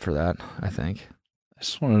 that's it for that, I think. I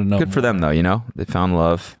just wanted to know. Good for them, though, They found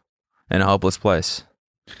love in a hopeless place.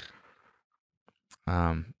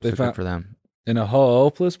 Good for them. In a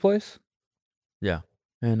hopeless place? Yeah.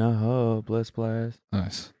 In a hopeless place.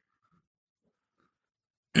 Nice.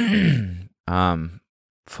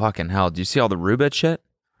 Fucking hell. Do you see all the Rubet shit?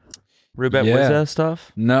 Rubet Wizza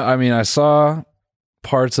stuff? No, I mean, I saw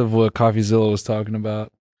parts of what CoffeeZilla was talking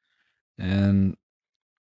about, and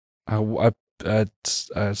I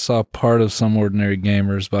saw part of Some Ordinary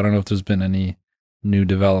Gamers, but I don't know if there's been any new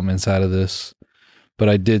developments out of this. But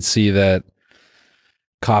I did see that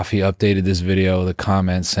Coffee updated this video with a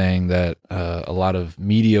comment saying that a lot of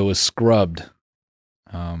media was scrubbed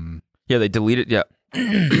Yeah, they deleted. Yeah.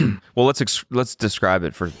 Well, let's describe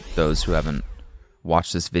it for those who haven't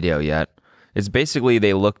watched this video yet. It's basically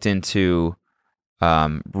they looked into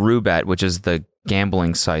Roobet, which is the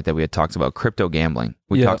gambling site that we had talked about, crypto gambling.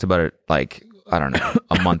 We talked about it like, I don't know,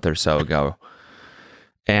 a month or so ago.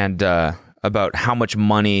 And about how much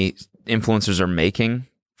money influencers are making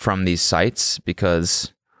from these sites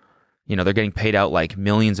because, you know, they're getting paid out like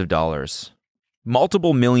millions of dollars,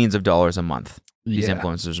 multiple millions of dollars a month. These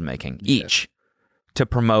influencers are making each to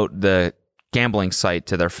promote the gambling site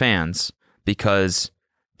to their fans because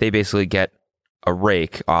they basically get a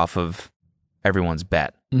rake off of everyone's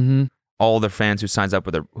bet. Mm-hmm. All their fans who sign up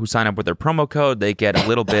with their promo code, they get a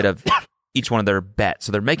little bit of each one of their bets.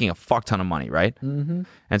 So they're making a fuck ton of money, right? Mm-hmm.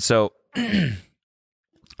 And so,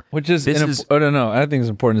 which is I don't know. I think it's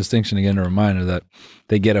an important distinction again, a reminder that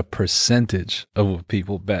they get a percentage of what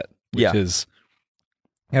people bet, which is,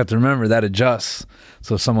 you have to remember that adjusts.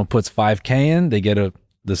 So if someone puts 5K in, they get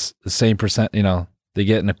the same percent, you know, they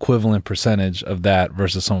get an equivalent percentage of that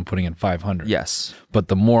versus someone putting in 500. Yes. But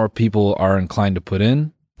the more people are inclined to put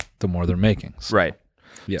in, the more they're making. So, right.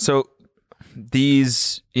 Yeah. So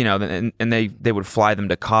these, you know, and they would fly them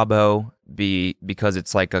to Cabo because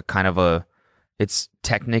it's like a kind of it's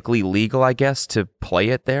technically legal, I guess, to play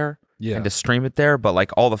it there and to stream it there. But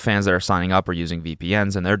like all the fans that are signing up are using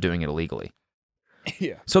VPNs and they're doing it illegally.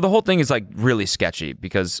 Yeah. So the whole thing is like really sketchy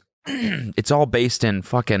because it's all based in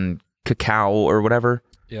fucking Cacao or whatever.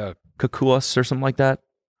 Yeah. Cacuas or something like that.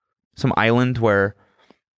 Some island where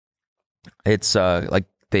it's like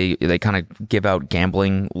they kind of give out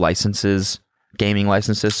gaming licenses,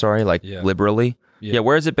 like liberally. Yeah.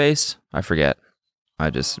 Where is it based? I forget.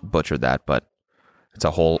 I just butchered that, but it's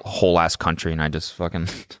a whole ass country and I just fucking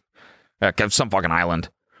some fucking island.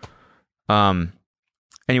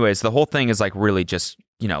 Anyways, the whole thing is like really just,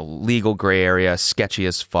 you know, legal gray area, sketchy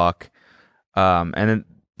as fuck. And then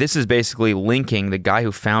this is basically linking the guy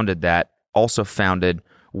who founded that also founded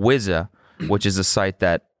Wizza, which is a site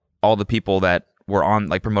that all the people that were on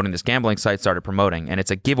like promoting this gambling site started promoting, and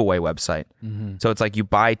it's a giveaway website. Mm-hmm. So it's like you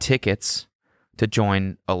buy tickets to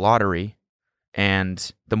join a lottery,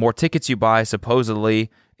 and the more tickets you buy supposedly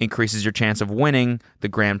increases your chance of winning the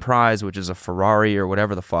grand prize, which is a Ferrari or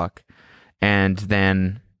whatever the fuck. And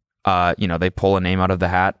then, you know, they pull a name out of the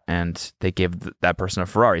hat and they give that person a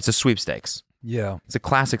Ferrari. It's a sweepstakes. Yeah. It's a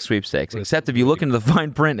classic sweepstakes, except if you look into the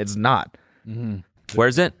fine print, it's not. Mm-hmm. Where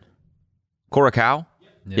is it? Curacao?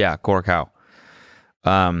 Yeah, Curacao.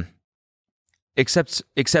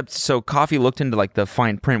 Except so Coffee looked into like the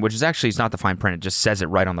fine print, which is actually, it's not the fine print. It just says it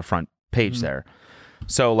right on the front page there.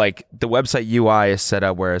 So like the website UI is set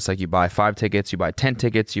up where it's like you buy 5 tickets, you buy 10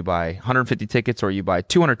 tickets, you buy 150 tickets, or you buy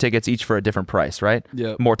 200 tickets each for a different price, right?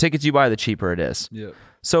 Yeah. More tickets you buy, the cheaper it is. Yeah.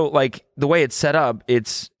 So like the way it's set up,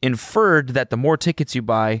 it's inferred that the more tickets you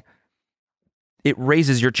buy, it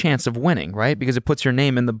raises your chance of winning, right? Because it puts your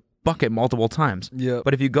name in the bucket multiple times. Yeah.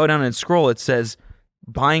 But if you go down and scroll, it says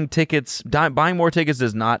buying more tickets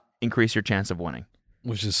does not increase your chance of winning.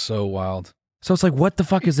 Which is so wild. So it's like, what the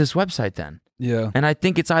fuck is this website then? Yeah. And I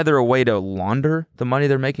think it's either a way to launder the money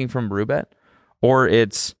they're making from Roobet, or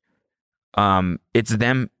it's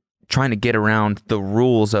them trying to get around the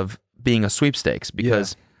rules of being a sweepstakes,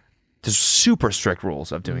 because there's super strict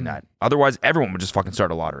rules of doing that. Otherwise, everyone would just fucking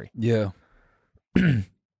start a lottery. Yeah.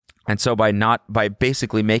 And so by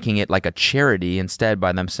basically making it like a charity instead,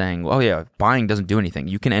 by them saying, oh yeah, buying doesn't do anything.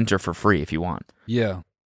 You can enter for free if you want. Yeah.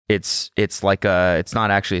 It's like it's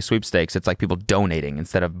not actually a sweepstakes. It's like people donating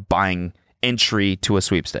instead of buying entry to a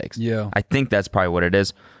sweepstakes. Yeah. I think that's probably what it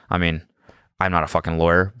is. I mean, I'm not a fucking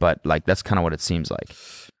lawyer, but like that's kind of what it seems like.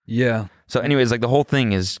 Yeah. So anyways, like the whole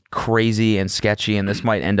thing is crazy and sketchy, and this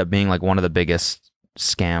might end up being like one of the biggest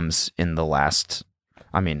scams in the last,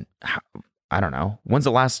 I mean, I don't know. When's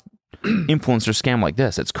the last influencer scam like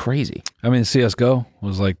this? It's crazy. I mean, CSGO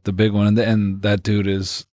was like the big one, and that dude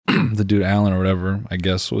is the dude Allen or whatever, I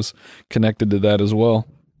guess, was connected to that as well.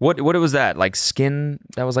 What was that? Like skin?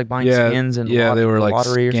 That was like buying skins and they were like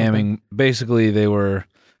lottery scamming. Basically, they were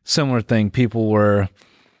similar thing. People were,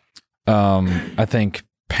 I think,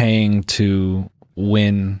 paying to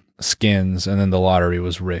win skins, and then the lottery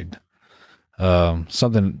was rigged.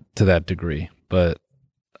 Something to that degree, but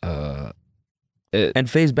and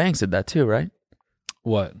FaZe Banks did that too, right?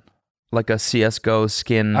 What? Like a CSGO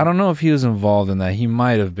skin? I don't know if he was involved in that. He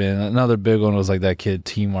might have been. Another big one was like that kid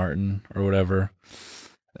T Martin or whatever.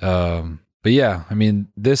 But yeah, I mean,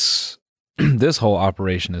 this whole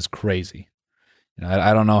operation is crazy. You know,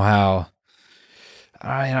 I don't know how.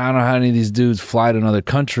 I don't know how any of these dudes fly to another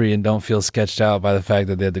country and don't feel sketched out by the fact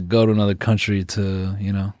that they had to go to another country to,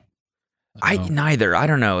 you know. Neither. I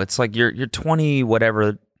don't know. It's like you're 20,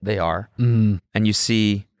 whatever they are, and you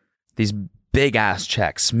see these big ass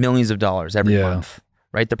checks, millions of dollars every month,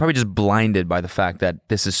 right? They're probably just blinded by the fact that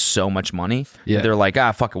this is so much money. Yeah. They're like,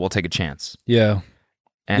 fuck it, we'll take a chance. Yeah.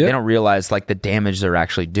 And they don't realize like the damage they're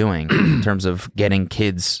actually doing in terms of getting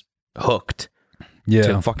kids hooked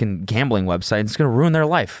to fucking gambling websites. It's going to ruin their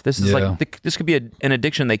life. This is like, this could be an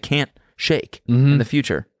addiction they can't shake in the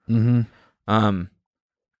future. But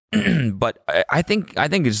I think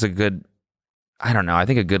it's a good, I don't know. I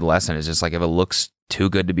think a good lesson is just like, if it looks too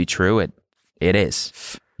good to be true, it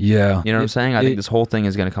is. Yeah. You know what I'm saying? I think this whole thing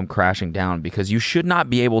is going to come crashing down because you should not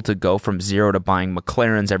be able to go from zero to buying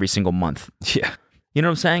McLarens every single month. Yeah. You know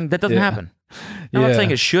what I'm saying? That doesn't happen. I'm not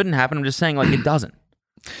saying it shouldn't happen. I'm just saying like it doesn't.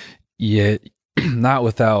 Yeah. Not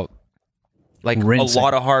without like rinsing. A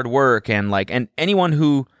lot of hard work and anyone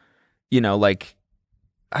who, like,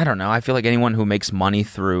 I don't know. I feel like anyone who makes money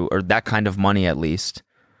through, or that kind of money at least,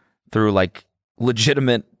 through like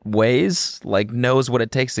legitimate ways, like knows what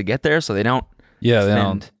it takes to get there, so they don't. Yeah, they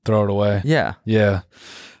don't throw it away. Yeah, yeah.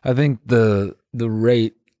 I think the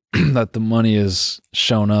rate that the money is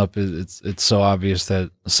shown up is it's so obvious that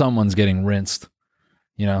someone's getting rinsed.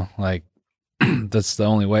 Like that's the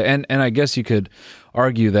only way. And I guess you could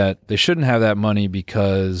argue that they shouldn't have that money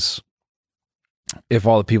because if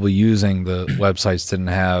all the people using the websites didn't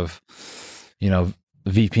have,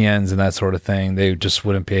 VPNs and that sort of thing, they just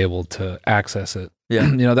wouldn't be able to access it.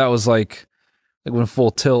 Yeah. That was like when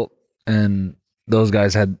Full Tilt and those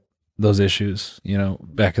guys had those issues,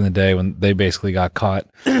 back in the day when they basically got caught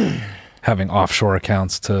having offshore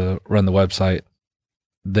accounts to run the website.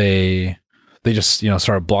 They just,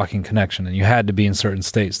 started blocking connection, and you had to be in certain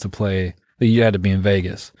states to play. You had to be in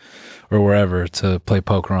Vegas or wherever to play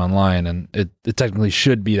poker online. And it technically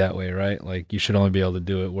should be that way, right? Like you should only be able to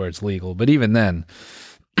do it where it's legal. But even then,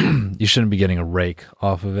 you shouldn't be getting a rake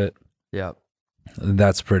off of it. Yeah.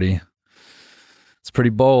 It's pretty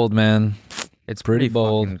bold, man. It's pretty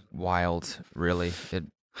bold. Wild, really.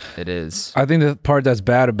 It is. I think the part that's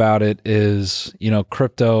bad about it is,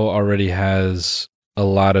 crypto already has a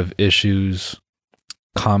lot of issues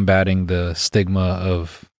combating the stigma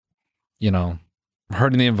of,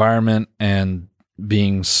 hurting the environment and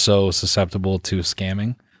being so susceptible to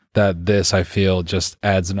scamming, that this, I feel, just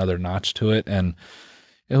adds another notch to it. And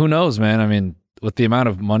who knows, man? I mean, with the amount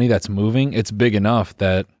of money that's moving, it's big enough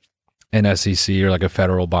that an SEC or like a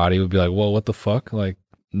federal body would be like, well, what the fuck? Like,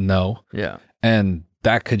 no. Yeah. And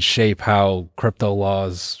that could shape how crypto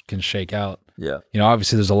laws can shake out. Yeah.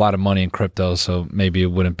 Obviously there's a lot of money in crypto, so maybe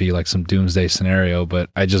it wouldn't be like some doomsday scenario, but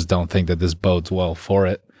I just don't think that this bodes well for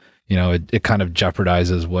it. It kind of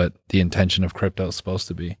jeopardizes what the intention of crypto is supposed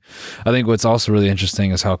to be. I think what's also really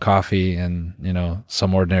interesting is how Coffee and,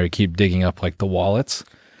 Some Ordinary keep digging up like the wallets.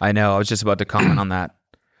 I know. I was just about to comment on that.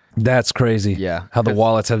 That's crazy. Yeah. How the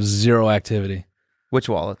wallets have zero activity. Which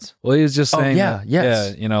wallets? Well, he was just saying, yes.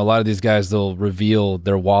 Yeah, a lot of these guys, they'll reveal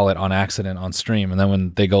their wallet on accident on stream. And then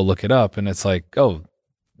when they go look it up and it's like, oh,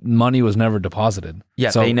 money was never deposited.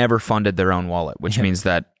 Yeah, so, they never funded their own wallet, which means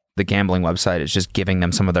that the gambling website is just giving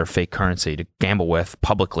them some of their fake currency to gamble with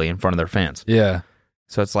publicly in front of their fans. Yeah.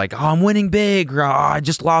 So it's like, oh, I'm winning big. Or, oh, I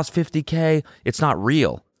just lost 50K. It's not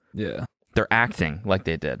real. Yeah. They're acting like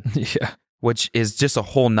they did. Yeah. Which is just a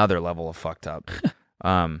whole nother level of fucked up.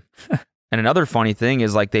 And another funny thing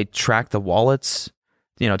is like they track the wallets,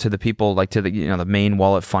 to the people, like to the, the main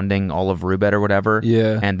wallet funding all of Rubet or whatever.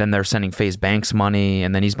 Yeah. And then they're sending FaZe Banks money,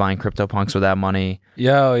 and then he's buying CryptoPunks with that money.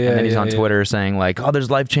 Yeah, And then he's on Twitter saying like, oh,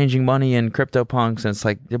 there's life-changing money in CryptoPunks. And it's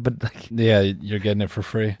like, yeah, but like, yeah, you're getting it for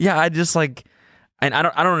free. Yeah, I just like, and I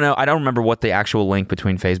don't know. I don't remember what the actual link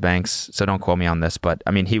between FaZe Banks, so don't quote me on this, but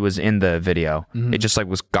I mean, he was in the video. Mm-hmm. It just like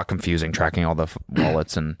got confusing tracking all the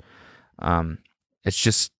wallets, and it's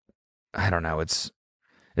just, I don't know. It's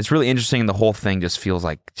really interesting. The whole thing just feels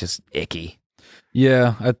like just icky.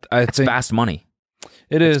 Yeah, I it's think fast money.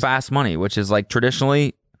 It's fast money, which is like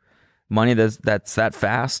traditionally money that's that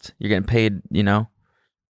fast. You're getting paid,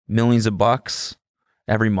 millions of bucks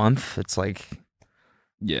every month. It's like,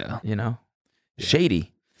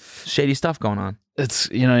 shady stuff going on. It's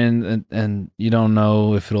and you don't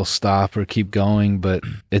know if it'll stop or keep going, but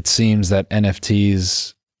it seems that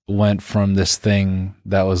NFTs went from this thing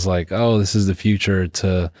that was like, oh, this is the future,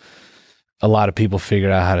 to a lot of people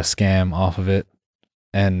figured out how to scam off of it,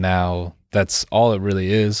 and now that's all it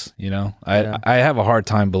really is. I have a hard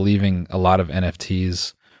time believing a lot of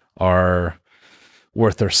NFTs are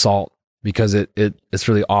worth their salt, because it's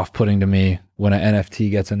really off-putting to me when an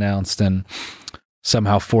NFT gets announced and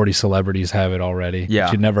somehow 40 celebrities have it already. Yeah.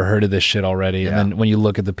 But you'd never heard of this shit already. And then when you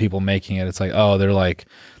look at the people making it, it's like, oh, they're like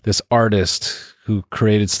this artist who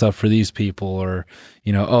created stuff for these people, or,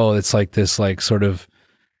 you know, oh, it's like this like sort of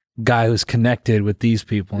guy who's connected with these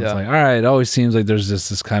people. And it's like, all right, it always seems like there's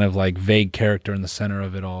this kind of like vague character in the center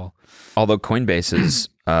of it all. Although Coinbase is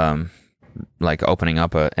like opening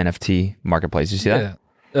up a NFT marketplace. You see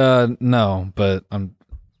that? No, but it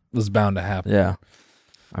was bound to happen. Yeah.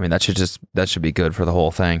 I mean, that should be good for the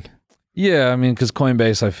whole thing. Yeah, I mean, because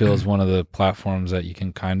Coinbase, I feel, is one of the platforms that you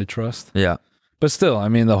can kind of trust. Yeah. But still, I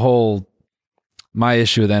mean, my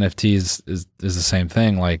issue with NFTs is the same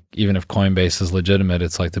thing. Like, even if Coinbase is legitimate,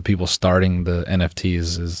 it's like the people starting the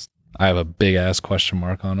NFTs I have a big ass question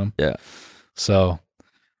mark on them. Yeah. So,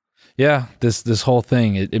 yeah, this whole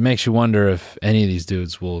thing, it makes you wonder if any of these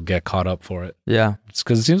dudes will get caught up for it. Yeah. It's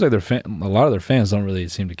because it seems like a lot of their fans don't really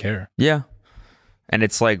seem to care. Yeah. And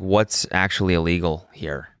it's like, what's actually illegal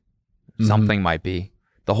here? Something might be.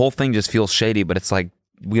 The whole thing just feels shady, but it's like,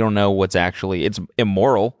 we don't know what's actually, it's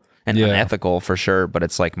immoral and unethical for sure, but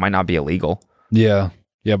it's like, might not be illegal. Yeah.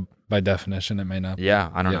 Yeah. By definition, it may not be.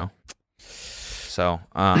 Yeah. I don't know. So,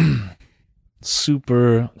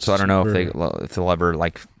 super. So I don't know if they'll ever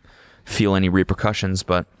like feel any repercussions,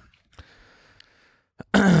 but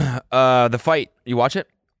the fight, you watch it?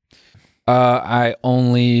 I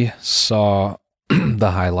only saw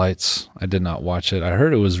the highlights. I did not watch it. I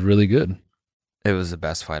heard it was really good. It was the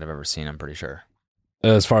best fight I've ever seen, I'm pretty sure.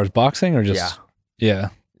 As far as boxing or just... Yeah.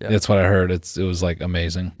 That's what I heard. It was like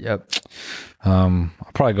amazing. Yep. I'll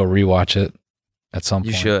probably go rewatch it at some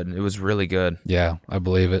point. You should. It was really good. Yeah, I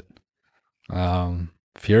believe it.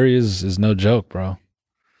 Fury is no joke, bro.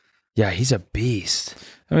 Yeah, he's a beast.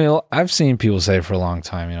 I mean, I've seen people say for a long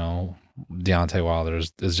time, you know, Deontay Wilder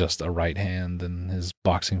is just a right hand and his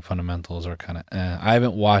boxing fundamentals are kind of I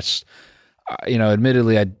haven't watched, you know,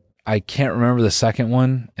 admittedly, I can't remember the second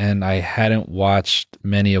one, and I hadn't watched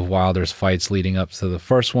many of Wilder's fights leading up to the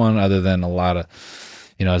first one, other than there's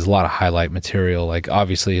a lot of highlight material. Like,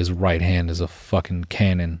 obviously his right hand is a fucking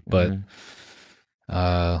cannon, but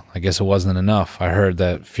I guess it wasn't enough. I heard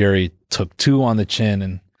that Fury took 2 on the chin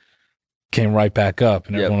and came right back up,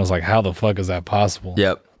 and everyone was like, how the fuck is that possible?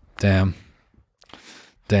 Yep. Damn.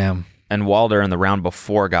 And Wilder in the round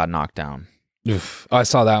before got knocked down. Oof. I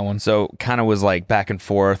saw that one. So kind of was like back and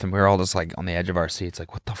forth, and we were all just like on the edge of our seats,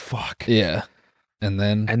 like, what the fuck? Yeah. And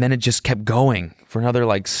then it just kept going for another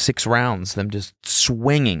like 6 rounds, them just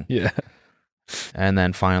swinging. Yeah. And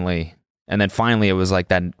then finally it was like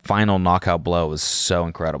that final knockout blow was so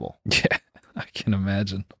incredible. Yeah, I can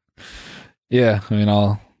imagine. Yeah, I mean,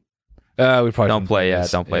 we probably don't play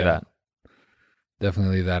that.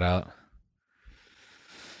 Definitely leave that out.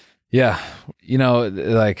 Yeah, you know,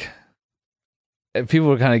 like, people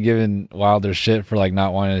were kind of giving Wilder shit for like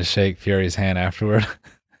not wanting to shake Fury's hand afterward.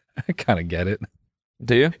 I kind of get it.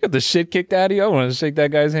 Do you? Got the shit kicked out of you. I don't want to shake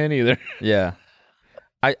that guy's hand either. Yeah.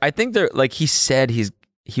 I think they're like, he said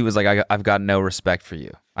he was like, I've got no respect for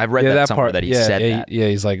you. I've read that somewhere that he said that. Yeah,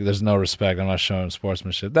 he's like, there's no respect. I'm not showing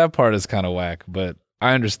sportsmanship. That part is kind of whack, but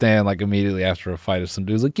I understand, like, immediately after a fight, if some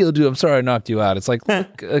dude's like, yo, dude, I'm sorry I knocked you out. It's like,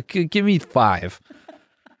 look, give me 5.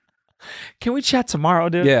 Can we chat tomorrow,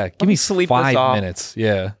 dude? Yeah, give me sleep 5 minutes.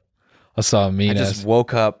 Yeah. I saw a mean I just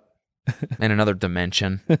woke up in another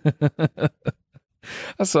dimension.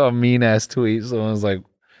 I saw a mean ass tweet. Someone was like,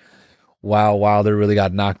 wow, Wilder really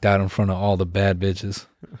got knocked out in front of all the bad bitches.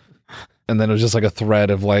 And then it was just like a thread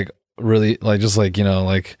of like, really, like, just like, you know,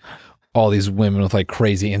 like all these women with like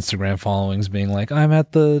crazy Instagram followings being like, I'm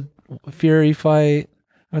at the Fury fight.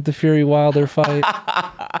 I'm at the Fury Wilder fight.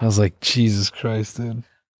 I was like, Jesus Christ, dude.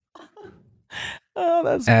 Oh,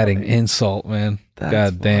 that's adding funny. Insult, man. That's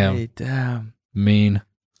God damn. funny. Damn. Mean.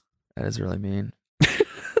 That is really mean.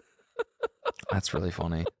 That's really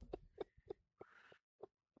funny.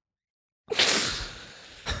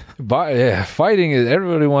 But yeah, fighting is,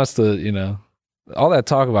 everybody wants to, you know, all that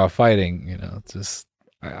talk about fighting, you know, just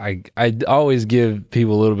I always give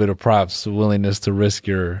people a little bit of props, willingness to risk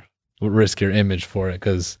your image for it,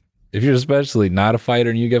 because if you're especially not a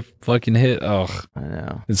fighter and you get fucking hit, I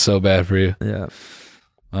know, it's so bad for you. Yeah.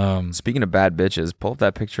 Speaking of bad bitches, pull up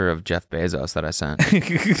that picture of Jeff Bezos that I sent.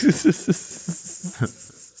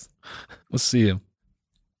 Let's see him.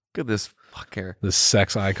 Look at this fucker. This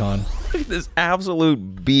sex icon. Look at this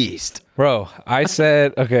absolute beast. Bro, I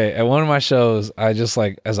said, okay, at one of my shows, I just,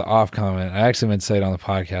 like, as an off comment, I actually meant to say it on the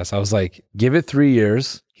podcast. I was like, give it 3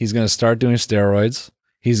 years. He's going to start doing steroids.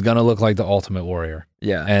 He's going to look like the Ultimate Warrior.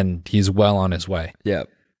 Yeah. And he's well on his way. Yeah.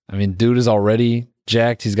 I mean, dude is already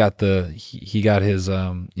jacked. He's got he got his,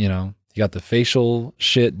 you know, he got the facial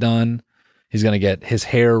shit done. He's gonna get his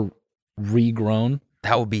hair regrown.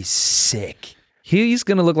 That would be sick. He's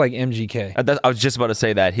gonna look like MGK. I was just about to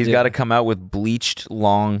say that. He's got to come out with bleached,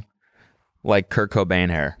 long, like Kurt Cobain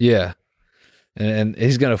hair. Yeah, and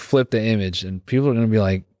he's gonna flip the image, and people are gonna be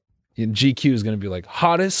like, GQ is gonna be like,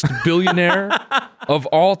 hottest billionaire of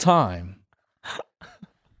all time,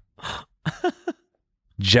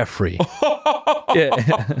 Jeffrey.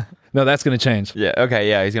 Yeah. No, that's gonna change. Yeah. Okay.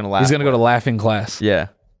 Yeah. He's gonna laugh. He's gonna go to laughing class. Yeah.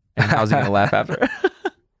 And how's he gonna laugh after?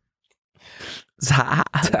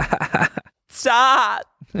 Stop.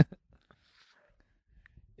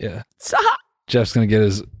 Yeah. Stop. Jeff's gonna get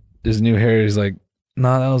his new hair. He's like,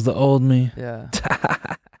 nah, that was the old me. Yeah.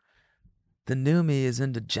 The new me is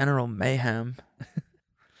into general mayhem.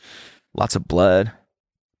 Lots of blood.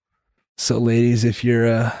 So, ladies, if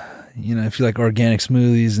you're, if you like organic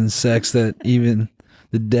smoothies and sex that even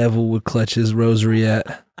the devil would clutch his rosary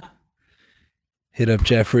at, hit up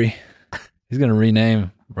Jeffrey. He's gonna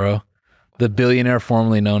rename, bro. The billionaire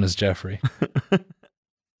formerly known as Jeffrey.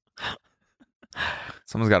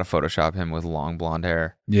 Someone's got to Photoshop him with long blonde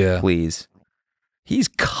hair. Yeah. Please. He's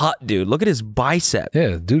cut, dude. Look at his bicep.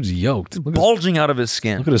 Yeah, dude's yoked. It's bulging out of his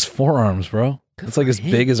skin. Look at his forearms, bro. It's like as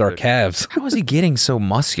big as our calves. How is he getting so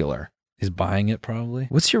muscular? He's buying it, probably.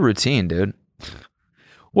 What's your routine, dude?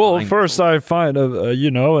 Well, first I find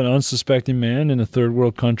an unsuspecting man in a third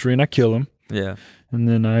world country, and I kill him. Yeah. And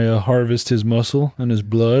then I harvest his muscle and his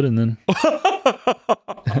blood, and then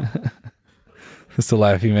that's the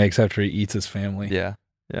laugh he makes after he eats his family. Yeah.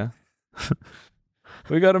 Yeah.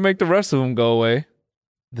 We got to make the rest of them go away.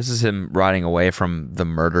 This is him riding away from the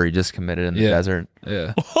murder he just committed in the desert.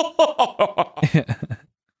 Yeah.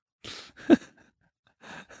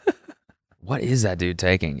 What is that dude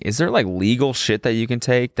taking? Is there like legal shit that you can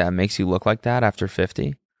take that makes you look like that after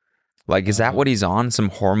 50? Like, is that what he's on? Some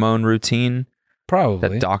hormone routine? Probably.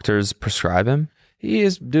 That doctors prescribe him? He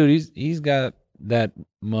is, dude, he's got that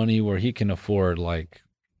money where he can afford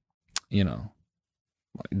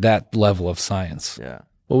that level of science. Yeah.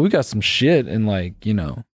 Well, we got some shit in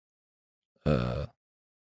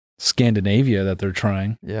Scandinavia that they're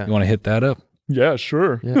trying. Yeah. You want to hit that up? Yeah,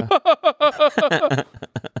 sure. Yeah.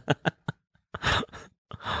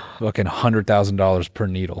 Fucking $100,000 per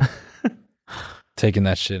needle. Taking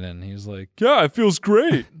that shit in. He's like, yeah, it feels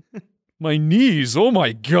great. My knees. Oh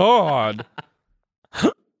my God.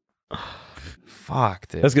 Fuck,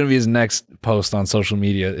 dude. That's going to be his next post on social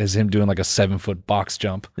media is him doing like a 7-foot box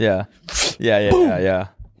jump. Yeah. Yeah.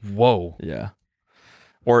 Whoa. Yeah.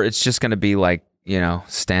 Or it's just going to be like,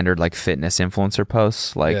 standard like fitness influencer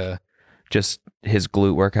posts. Like just his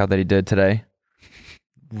glute workout that he did today.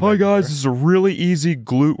 Hi guys, this is a really easy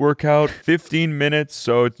glute workout, 15 minutes,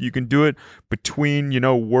 so you can do it between,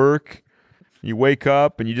 work. You wake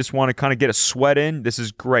up and you just want to kind of get a sweat in. This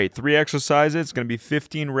is great. 3 exercises, it's going to be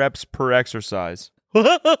 15 reps per exercise.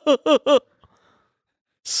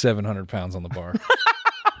 700 pounds on the bar.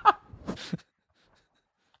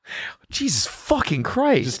 Jesus fucking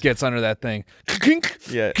Christ. Just gets under that thing.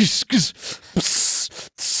 Yeah.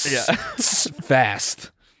 Yeah.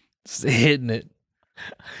 Fast. Just hitting it.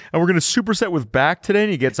 And we're going to superset with back today.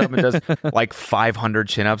 And he gets up and does like 500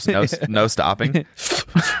 chin-ups, no stopping.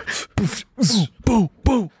 Boom,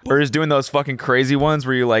 boom. Or he's doing those fucking crazy ones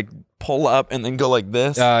where you like pull up and then go like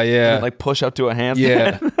this. Yeah. And then, like push up to a handstand.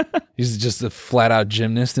 Yeah. He's just a flat out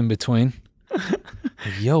gymnast in between.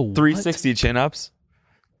 Yo, 360 chin-ups.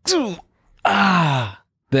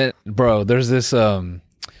 That, bro, there's this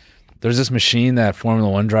machine that Formula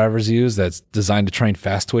One drivers use that's designed to train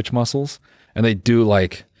fast twitch muscles. And they do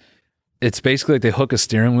it's basically like they hook a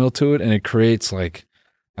steering wheel to it and it creates like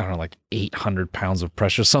 800 pounds of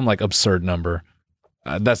pressure, some like absurd number.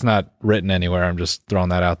 That's not written anywhere. I'm just throwing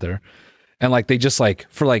that out there. And they just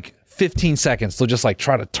for 15 seconds, they'll just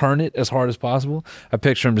try to turn it as hard as possible. I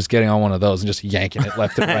picture him just getting on one of those and just yanking it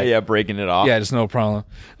left and right. Yeah, breaking it off. Yeah, just no problem.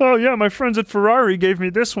 Oh yeah, my friends at Ferrari gave me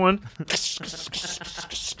this one.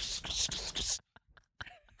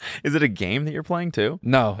 Is it a game that you're playing too?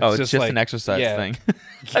 No. It's just an exercise thing.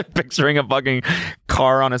 I'm picturing a fucking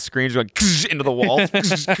car on a screen just going into the wall.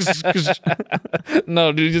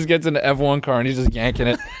 No, dude, he just gets in an F1 car and he's just yanking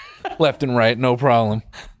it left and right. No problem.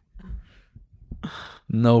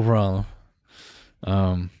 No problem.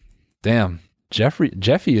 Damn.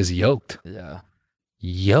 Jeffy is yoked. Yeah.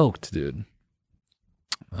 Yoked, dude.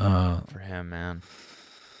 For him, man.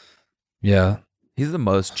 Yeah. He's the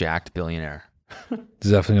most jacked billionaire.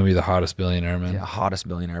 He's definitely gonna be the hottest billionaire, man. Yeah, hottest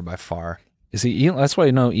billionaire by far. You see, that's why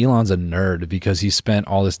Elon's a nerd, because he spent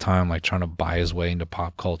all this time trying to buy his way into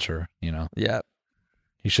pop culture. Yeah.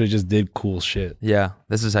 He should have just did cool shit. Yeah,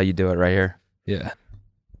 this is how you do it right here. Yeah.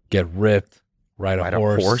 Get ripped, ride a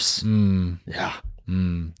horse. Yeah.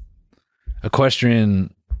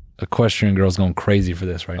 Equestrian girls going crazy for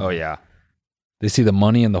this right now. Oh yeah. They see the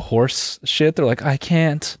money and the horse shit. They're like, I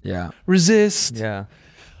can't resist. Yeah.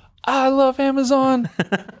 I love Amazon.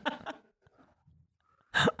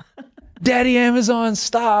 Daddy Amazon,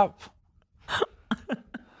 stop.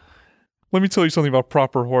 Let me tell you something about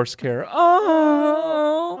proper horse care.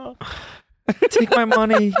 Oh, take my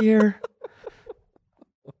money here.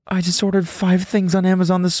 I just ordered 5 things on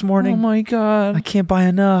Amazon this morning. Oh my God. I can't buy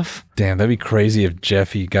enough. Damn, that'd be crazy if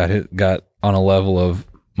Jeffy got on a level of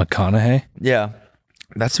McConaughey. Yeah.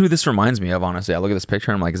 That's who this reminds me of, honestly. I look at this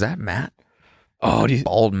picture and I'm like, is that Matt? Oh,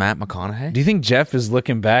 bald Matt McConaughey? Do you think Jeff is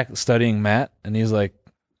looking back, studying Matt, and he's like,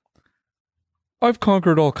 I've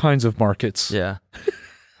conquered all kinds of markets. Yeah.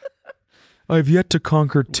 I've yet to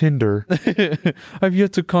conquer Tinder. I've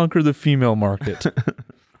yet to conquer the female market.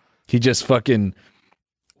 He just fucking...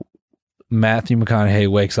 Matthew McConaughey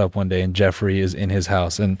wakes up one day and Jeffrey is in his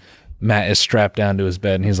house and Matt is strapped down to his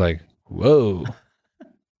bed and he's like, whoa,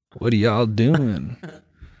 what are y'all doing?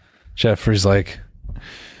 Jeffrey's like,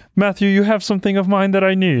 Matthew, you have something of mine that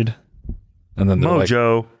I need. And then they're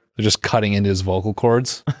Mojo. They're just cutting into his vocal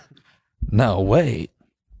cords. No, wait.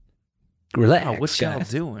 Relax. Oh, what y'all guys.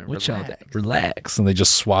 doing? What y'all relax. And they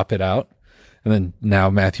just swap it out. And then now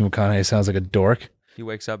Matthew McConaughey sounds like a dork. He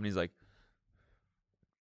wakes up and he's like,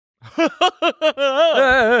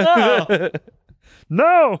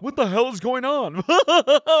 no. what the hell is going on?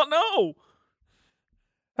 No.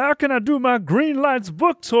 How can I do my Green Lights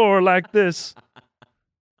book tour like this?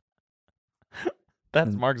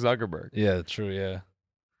 That's Mark Zuckerberg. Yeah, true, yeah.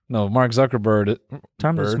 No, Mark Zuckerberg.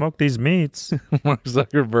 Time to smoke these meats. Mark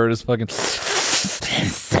Zuckerberg is fucking...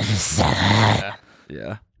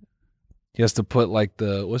 Yeah. He has to put like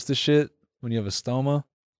the... What's the shit when you have a stoma?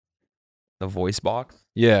 The voice box?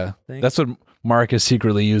 Yeah. Thing? That's what Mark is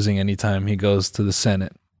secretly using anytime he goes to the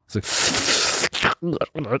Senate. It's like...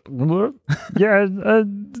 yeah,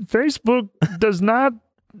 Facebook does not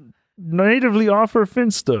natively offer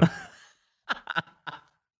Finsta.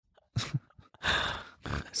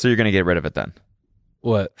 So you're going to get rid of it then?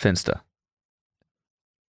 What? Finsta.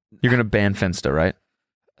 You're going to ban Finsta, right?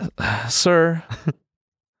 Sir.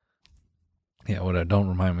 Yeah, whatever. Don't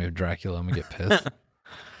remind me of Dracula. I'm going to get pissed.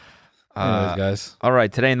 Anyways, guys. All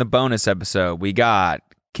right, today in the bonus episode, we got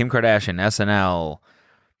Kim Kardashian, SNL.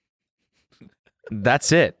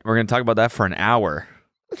 That's it. We're going to talk about that for an hour.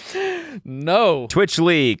 No. Twitch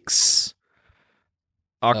leaks.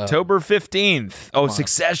 October 15th. Oh,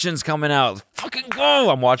 Succession's coming out. Fucking go.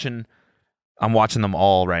 I'm watching them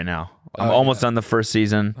all right now. I'm almost done the first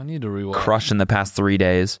season. I need to rewatch. Crushed in the past 3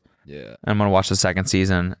 days. Yeah. I'm going to watch the second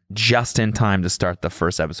season just in time to start the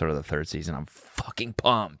first episode of the third season. I'm fucking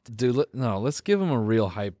pumped. Dude, let's give him a real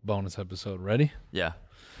hype bonus episode. Ready? Yeah.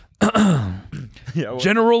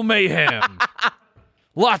 General Mayhem.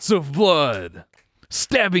 Lots of blood.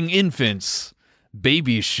 Stabbing infants.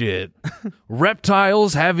 Baby shit.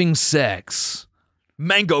 Reptiles having sex.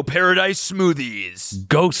 Mango Paradise smoothies.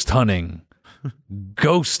 Ghost hunting.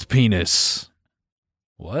 Ghost penis.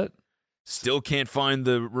 What? Still can't find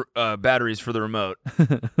the batteries for the remote.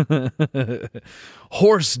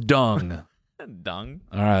 Horse dung. Dung.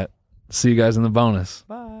 All right. See you guys in the bonus.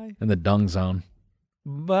 Bye. In the dung zone.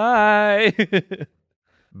 Bye.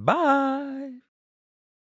 Bye.